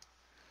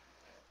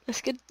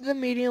 Let's get the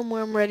medium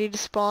worm ready to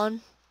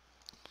spawn.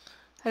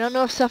 I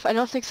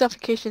don't think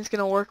suffocation is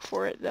gonna work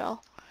for it though.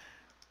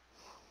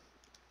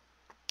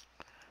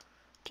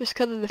 Just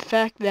because of the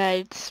fact that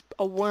it's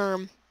a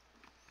worm.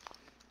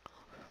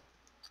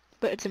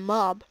 But it's a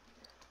mob.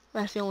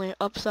 That's the only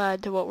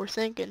upside to what we're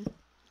thinking.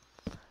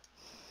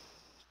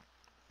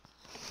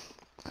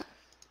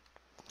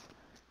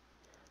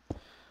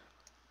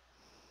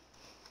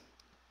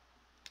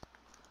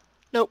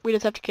 Nope, we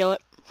just have to kill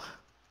it.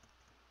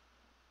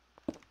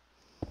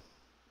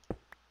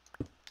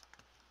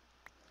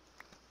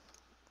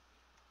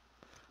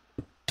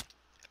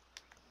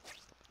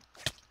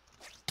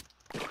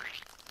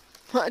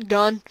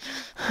 Done.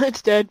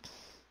 It's dead.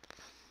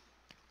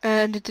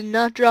 And it did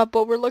not drop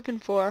what we're looking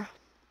for.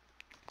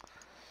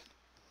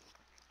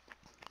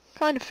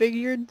 Kind of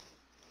figured.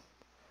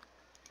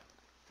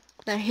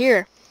 Now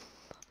here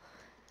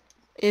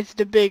is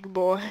the big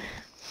boy.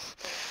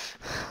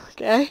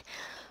 Okay?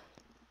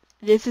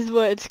 This is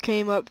what it's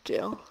came up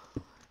to.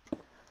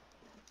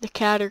 The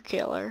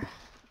caterpillar.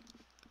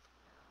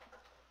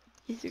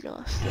 These are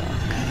gonna suck.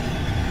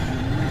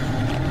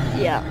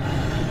 Yeah.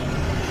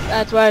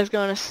 That's why it's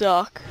gonna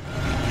suck.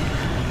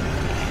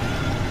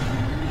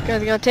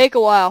 Because it's gonna take a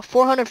while.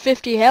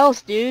 450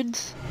 health,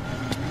 dudes.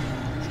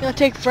 It's gonna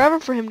take forever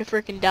for him to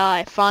freaking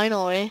die,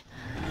 finally.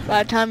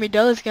 By the time he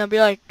does, it's gonna be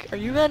like, are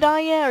you gonna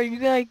die yet? Are you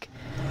like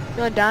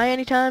gonna die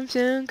anytime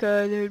soon?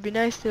 Cause it would be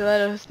nice to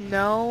let us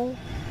know.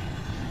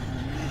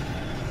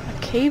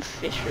 A cave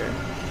fisher.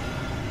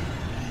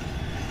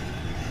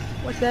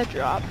 What's that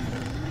drop?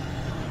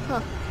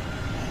 Huh.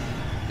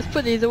 Let's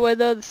put these away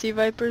though, the sea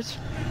vipers.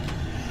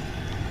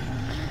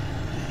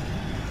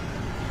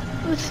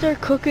 Let's start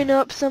cooking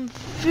up some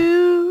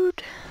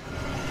food.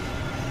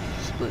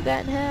 Split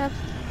that in half.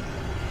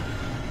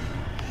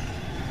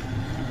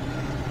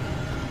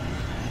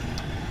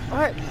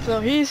 Alright, so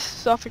he's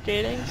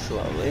suffocating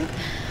slowly.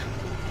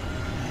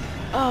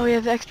 Oh, we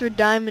have extra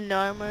diamond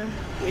armor,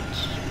 which...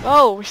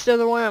 Oh, we still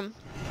the worm.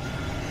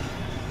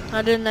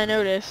 How didn't I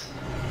notice?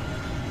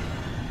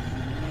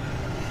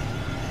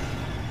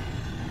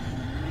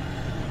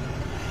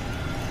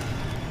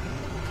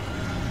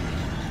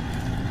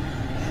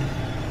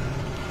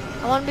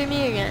 I want to be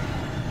me again.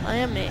 I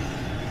am me.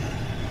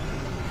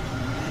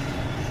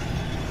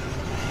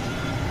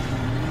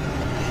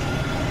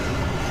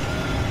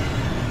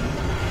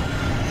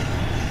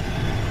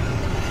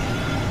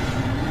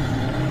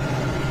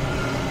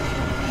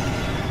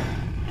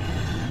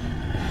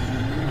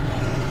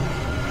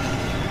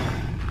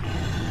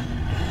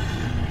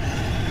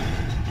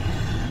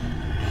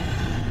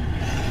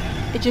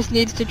 It just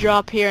needs to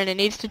drop here, and it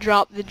needs to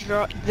drop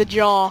the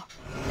jaw.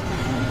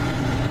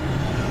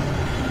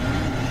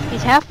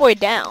 He's halfway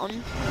down.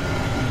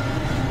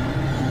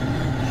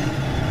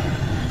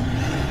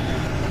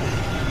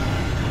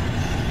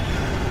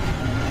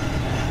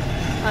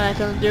 Oh, that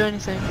doesn't do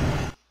anything.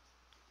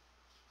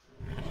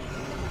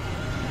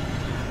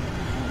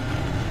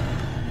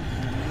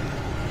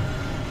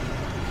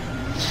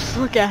 Just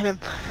look at him.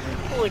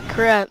 Holy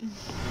crap.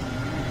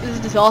 This is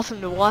just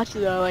awesome to watch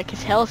though, like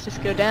his health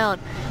just go down.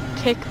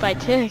 Tick by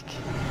tick.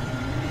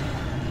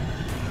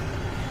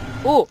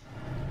 Oh!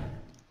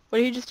 What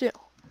did he just do?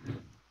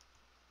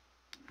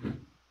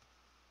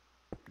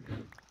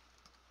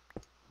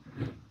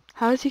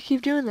 How does he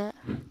keep doing that?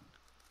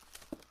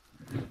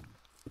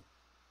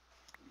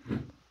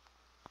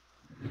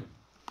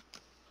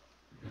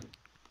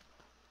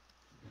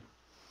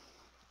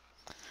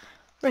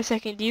 Wait a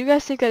second, do you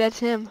guys think that that's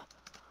him?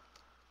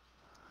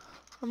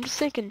 I'm just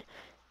thinking,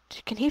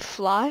 can he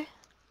fly?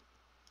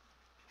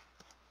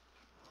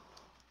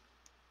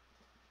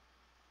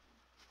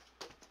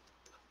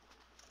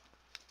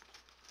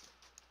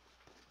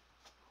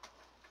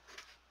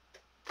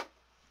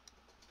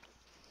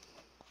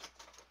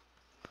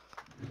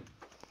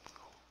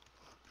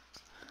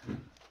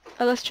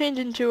 Let's change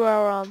into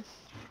our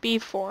bee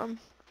form.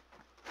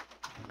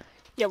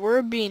 Yeah, we're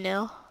a bee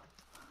now.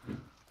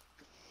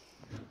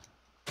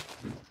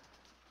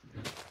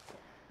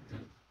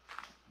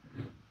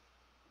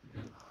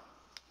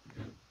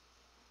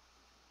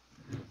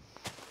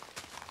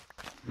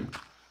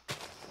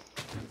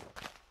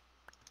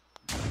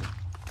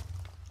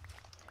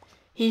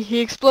 He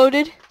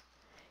exploded.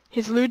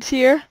 His loot's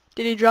here.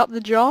 Did he drop the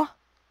jaw?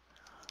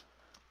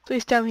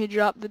 Please tell me he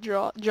dropped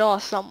the jaw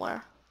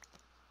somewhere.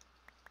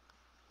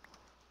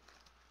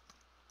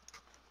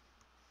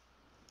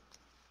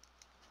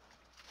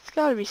 It's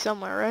gotta be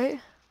somewhere, right?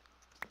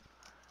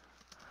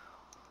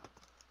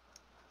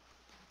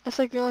 That's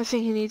like the only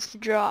thing he needs to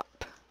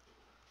drop.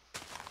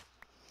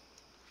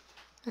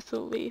 That's the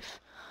leaf.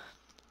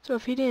 So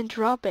if he didn't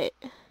drop it,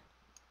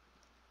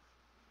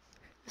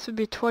 this would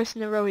be twice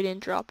in a row he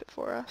didn't drop it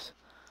for us.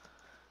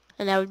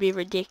 And that would be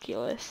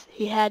ridiculous.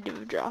 He had to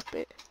have dropped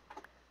it.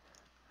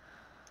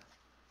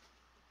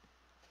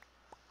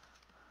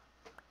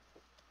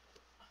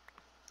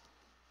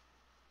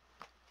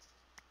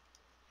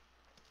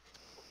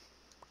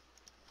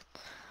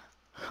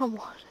 Come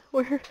on,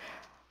 where?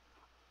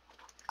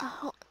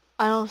 I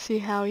don't see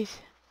how he's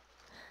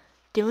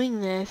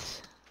doing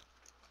this.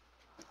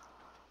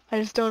 I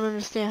just don't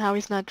understand how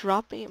he's not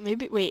dropping it.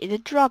 Maybe, wait,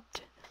 it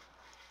dropped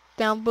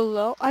down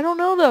below? I don't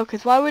know though,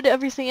 because why would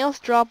everything else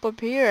drop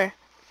up here?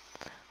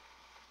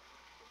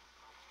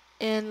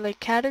 And the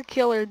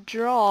Caterkiller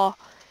jaw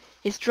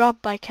is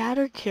dropped by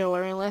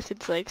Caterkiller unless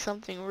it's like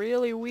something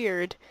really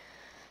weird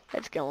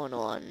that's going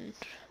on in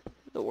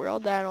the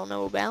world that I don't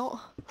know about.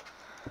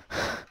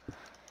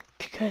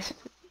 Because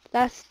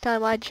last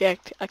time I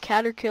checked, a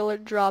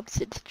Caterkiller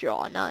drops its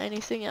jaw, not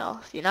anything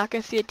else. You're not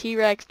going to see a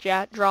T-Rex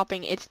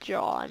dropping its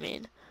jaw, I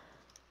mean.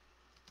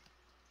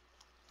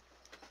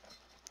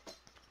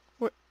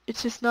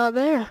 It's just not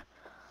there.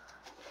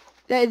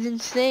 That is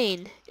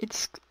insane.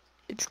 It's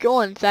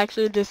gone. It's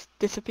actually just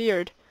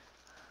disappeared.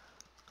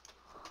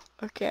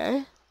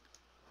 Okay.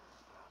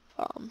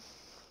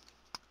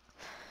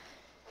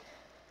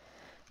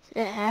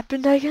 It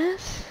happened, I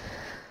guess.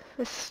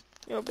 Let's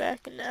go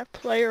back in that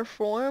player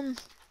form.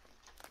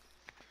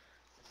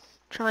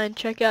 Try and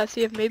check out,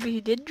 see if maybe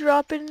he did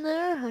drop it in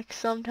there. Like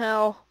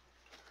somehow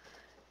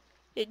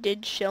it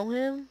did show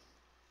him.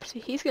 See,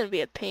 he's gonna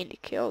be a pain to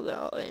kill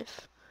though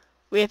if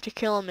we have to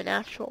kill him in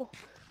actual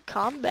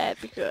combat,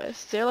 because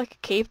is there like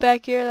a cave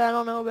back here that I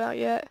don't know about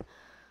yet?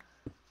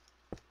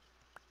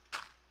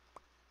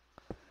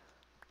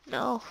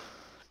 No,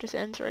 just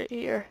ends right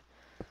here.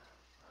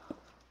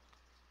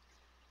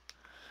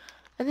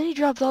 And then he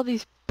drops all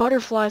these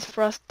butterflies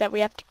for us that we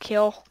have to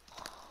kill.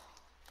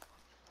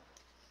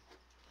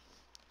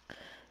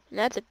 And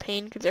that's a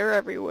pain because they're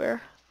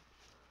everywhere.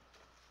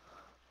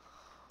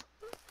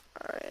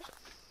 Alright.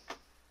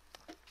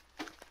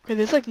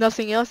 There's like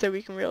nothing else that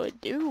we can really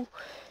do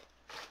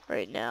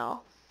right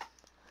now.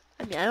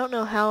 I mean, I don't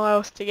know how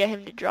else to get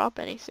him to drop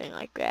anything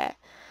like that.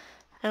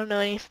 I don't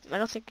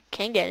think we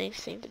can get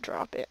anything to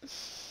drop it.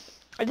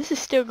 Or this is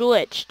still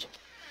glitched.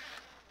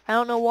 I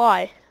don't know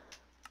why.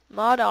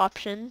 Mod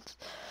options.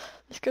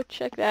 Let's go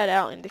check that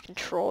out in the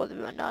control.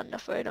 There are not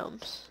enough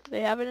items. Do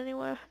they have it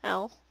anywhere?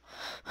 Ow.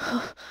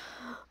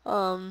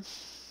 Do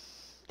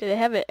they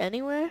have it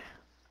anywhere?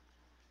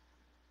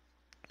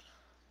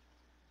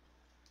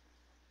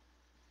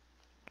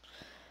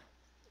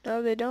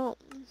 No, they don't.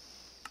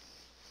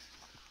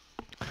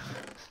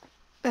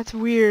 That's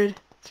weird.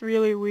 It's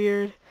really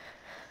weird.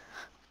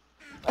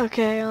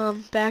 Okay,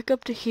 back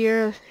up to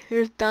here.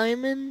 Here's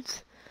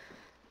diamonds.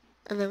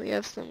 And then we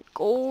have some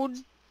gold.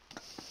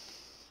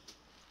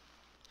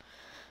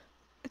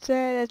 It's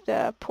at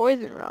the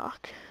poison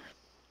rock.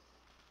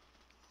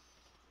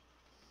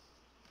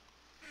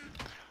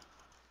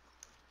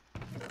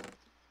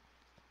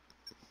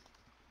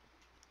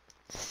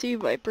 Sea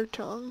viper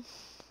tongue.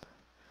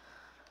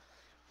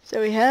 So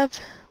we have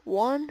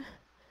 1,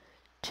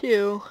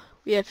 2.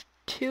 We have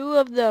 2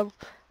 of the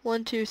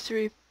 1, 2,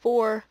 3,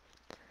 4,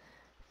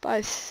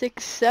 5,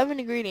 6, 7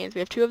 ingredients. We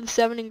have 2 of the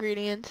 7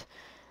 ingredients.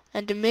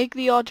 And to make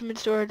the ultimate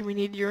sword, we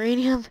need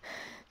uranium,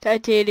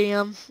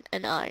 titanium,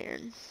 and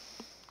iron.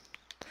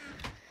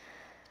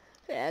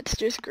 That's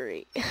just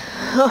great.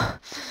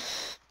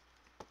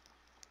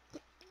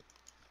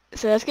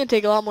 So that's gonna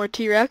take a lot more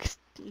T-Rex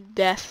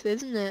deaths,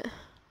 isn't it?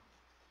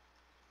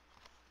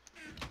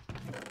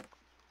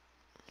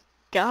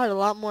 God, a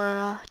lot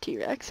more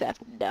T-Rex have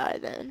to die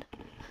then.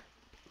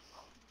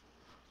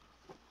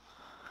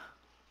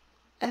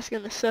 That's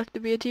gonna suck to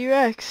be a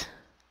T-Rex.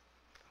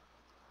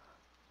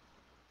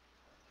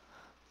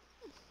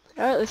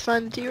 Alright, let's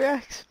find the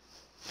T-Rex.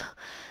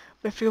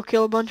 We have to go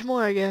kill a bunch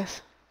more, I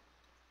guess.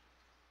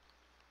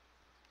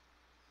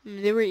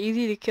 They were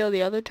easy to kill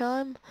the other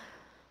time,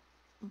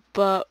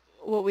 but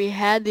what we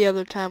had the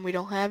other time we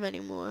don't have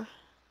anymore.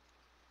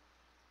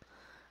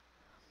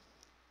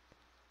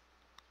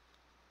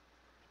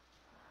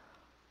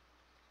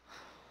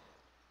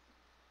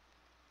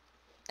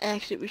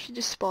 Actually, we should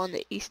just spawn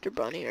the Easter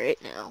Bunny right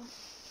now.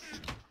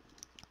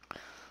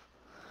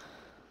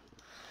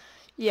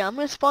 Yeah, I'm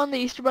gonna spawn the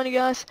Easter Bunny,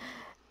 guys,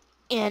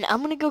 and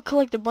I'm gonna go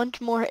collect a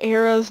bunch more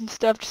arrows and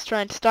stuff, just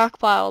try and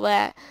stockpile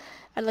that.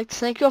 I'd like to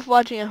thank you all for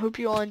watching. I hope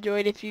you all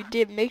enjoyed. If you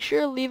did, make sure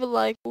to leave a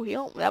like.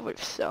 Oh, that would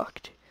have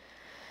sucked.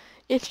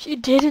 If you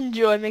did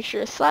enjoy, make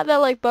sure to slap that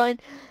like button,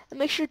 And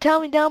make sure to tell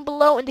me down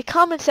below in the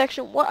comment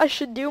section what I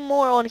should do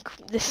more on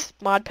this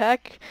mod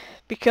pack,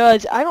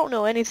 because I don't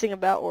know anything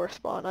about ore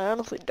spawn. I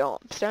honestly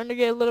don't. I'm starting to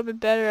get a little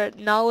bit better at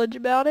knowledge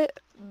about it,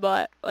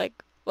 but like,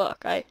 look,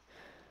 I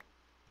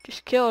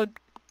just killed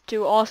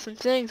 2 awesome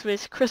things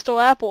with crystal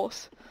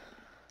apples,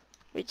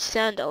 which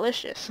sound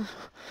delicious,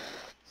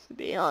 to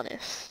be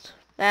honest.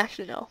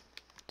 Actually, no.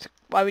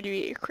 Why would you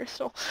eat a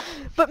crystal?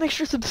 But make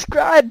sure to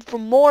subscribe for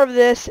more of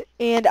this,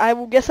 and I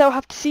will guess I'll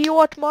have to see you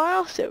all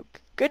tomorrow, so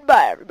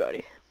goodbye,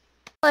 everybody.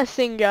 Last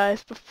thing,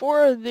 guys,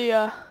 before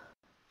the,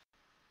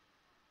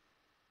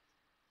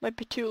 might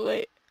be too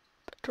late,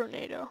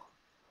 tornado.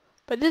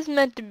 But this is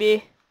meant to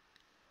be.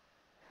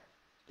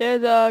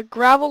 There's a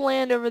gravel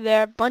land over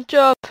there, bunch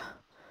of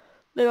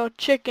little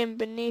chicken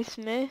beneath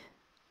me,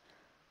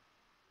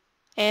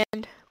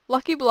 and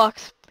lucky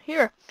blocks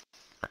here.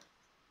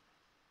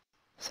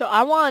 So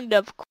I wanted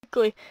to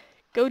quickly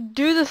go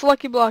do this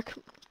lucky block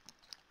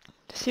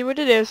to see what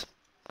it is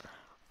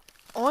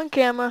on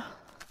camera.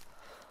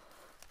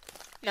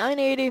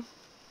 980,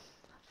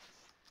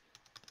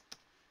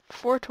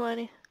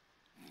 420.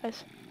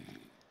 Nice.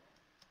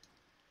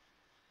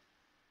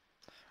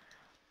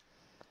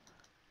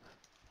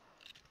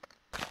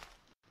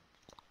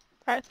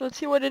 Alright, so let's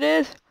see what it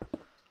is.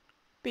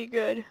 Be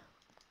good.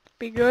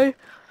 Be good.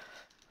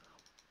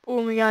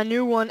 Oh, we got a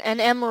new one, and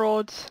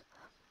emeralds.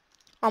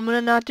 I'm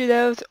gonna not do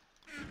those.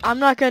 I'm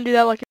not gonna do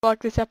that lucky block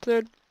this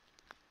episode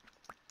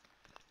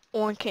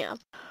on cam.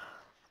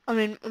 I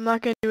mean, I'm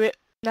not gonna do it.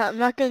 I'm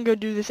not gonna go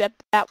do this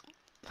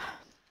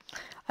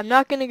I'm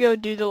not gonna go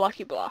do the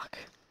lucky block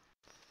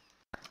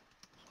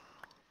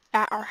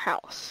at our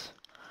house.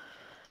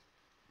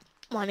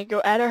 I wanna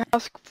go at our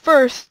house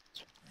first,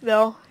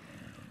 though.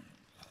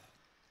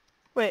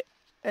 Wait,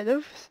 are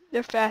those?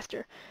 They're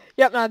faster.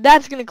 Yep, now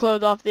that's gonna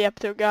close off the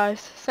episode,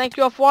 guys. Thank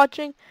you all for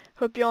watching.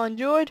 Hope you all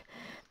enjoyed.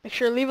 Make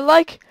sure to leave a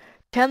like.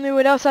 Tell me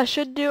what else I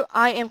should do.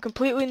 I am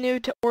completely new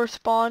to ore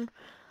spawn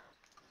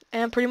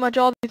and pretty much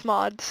all these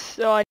mods,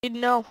 so I need to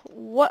know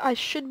what I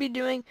should be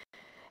doing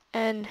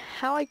and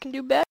how I can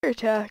do better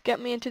to get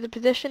me into the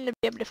position to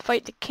be able to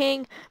fight the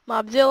king,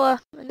 Mobzilla,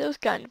 and those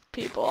kind of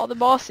people, all the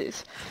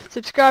bosses.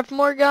 Subscribe for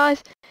more,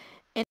 guys,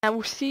 and I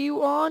will see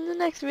you all in the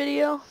next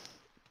video.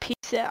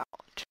 Peace out.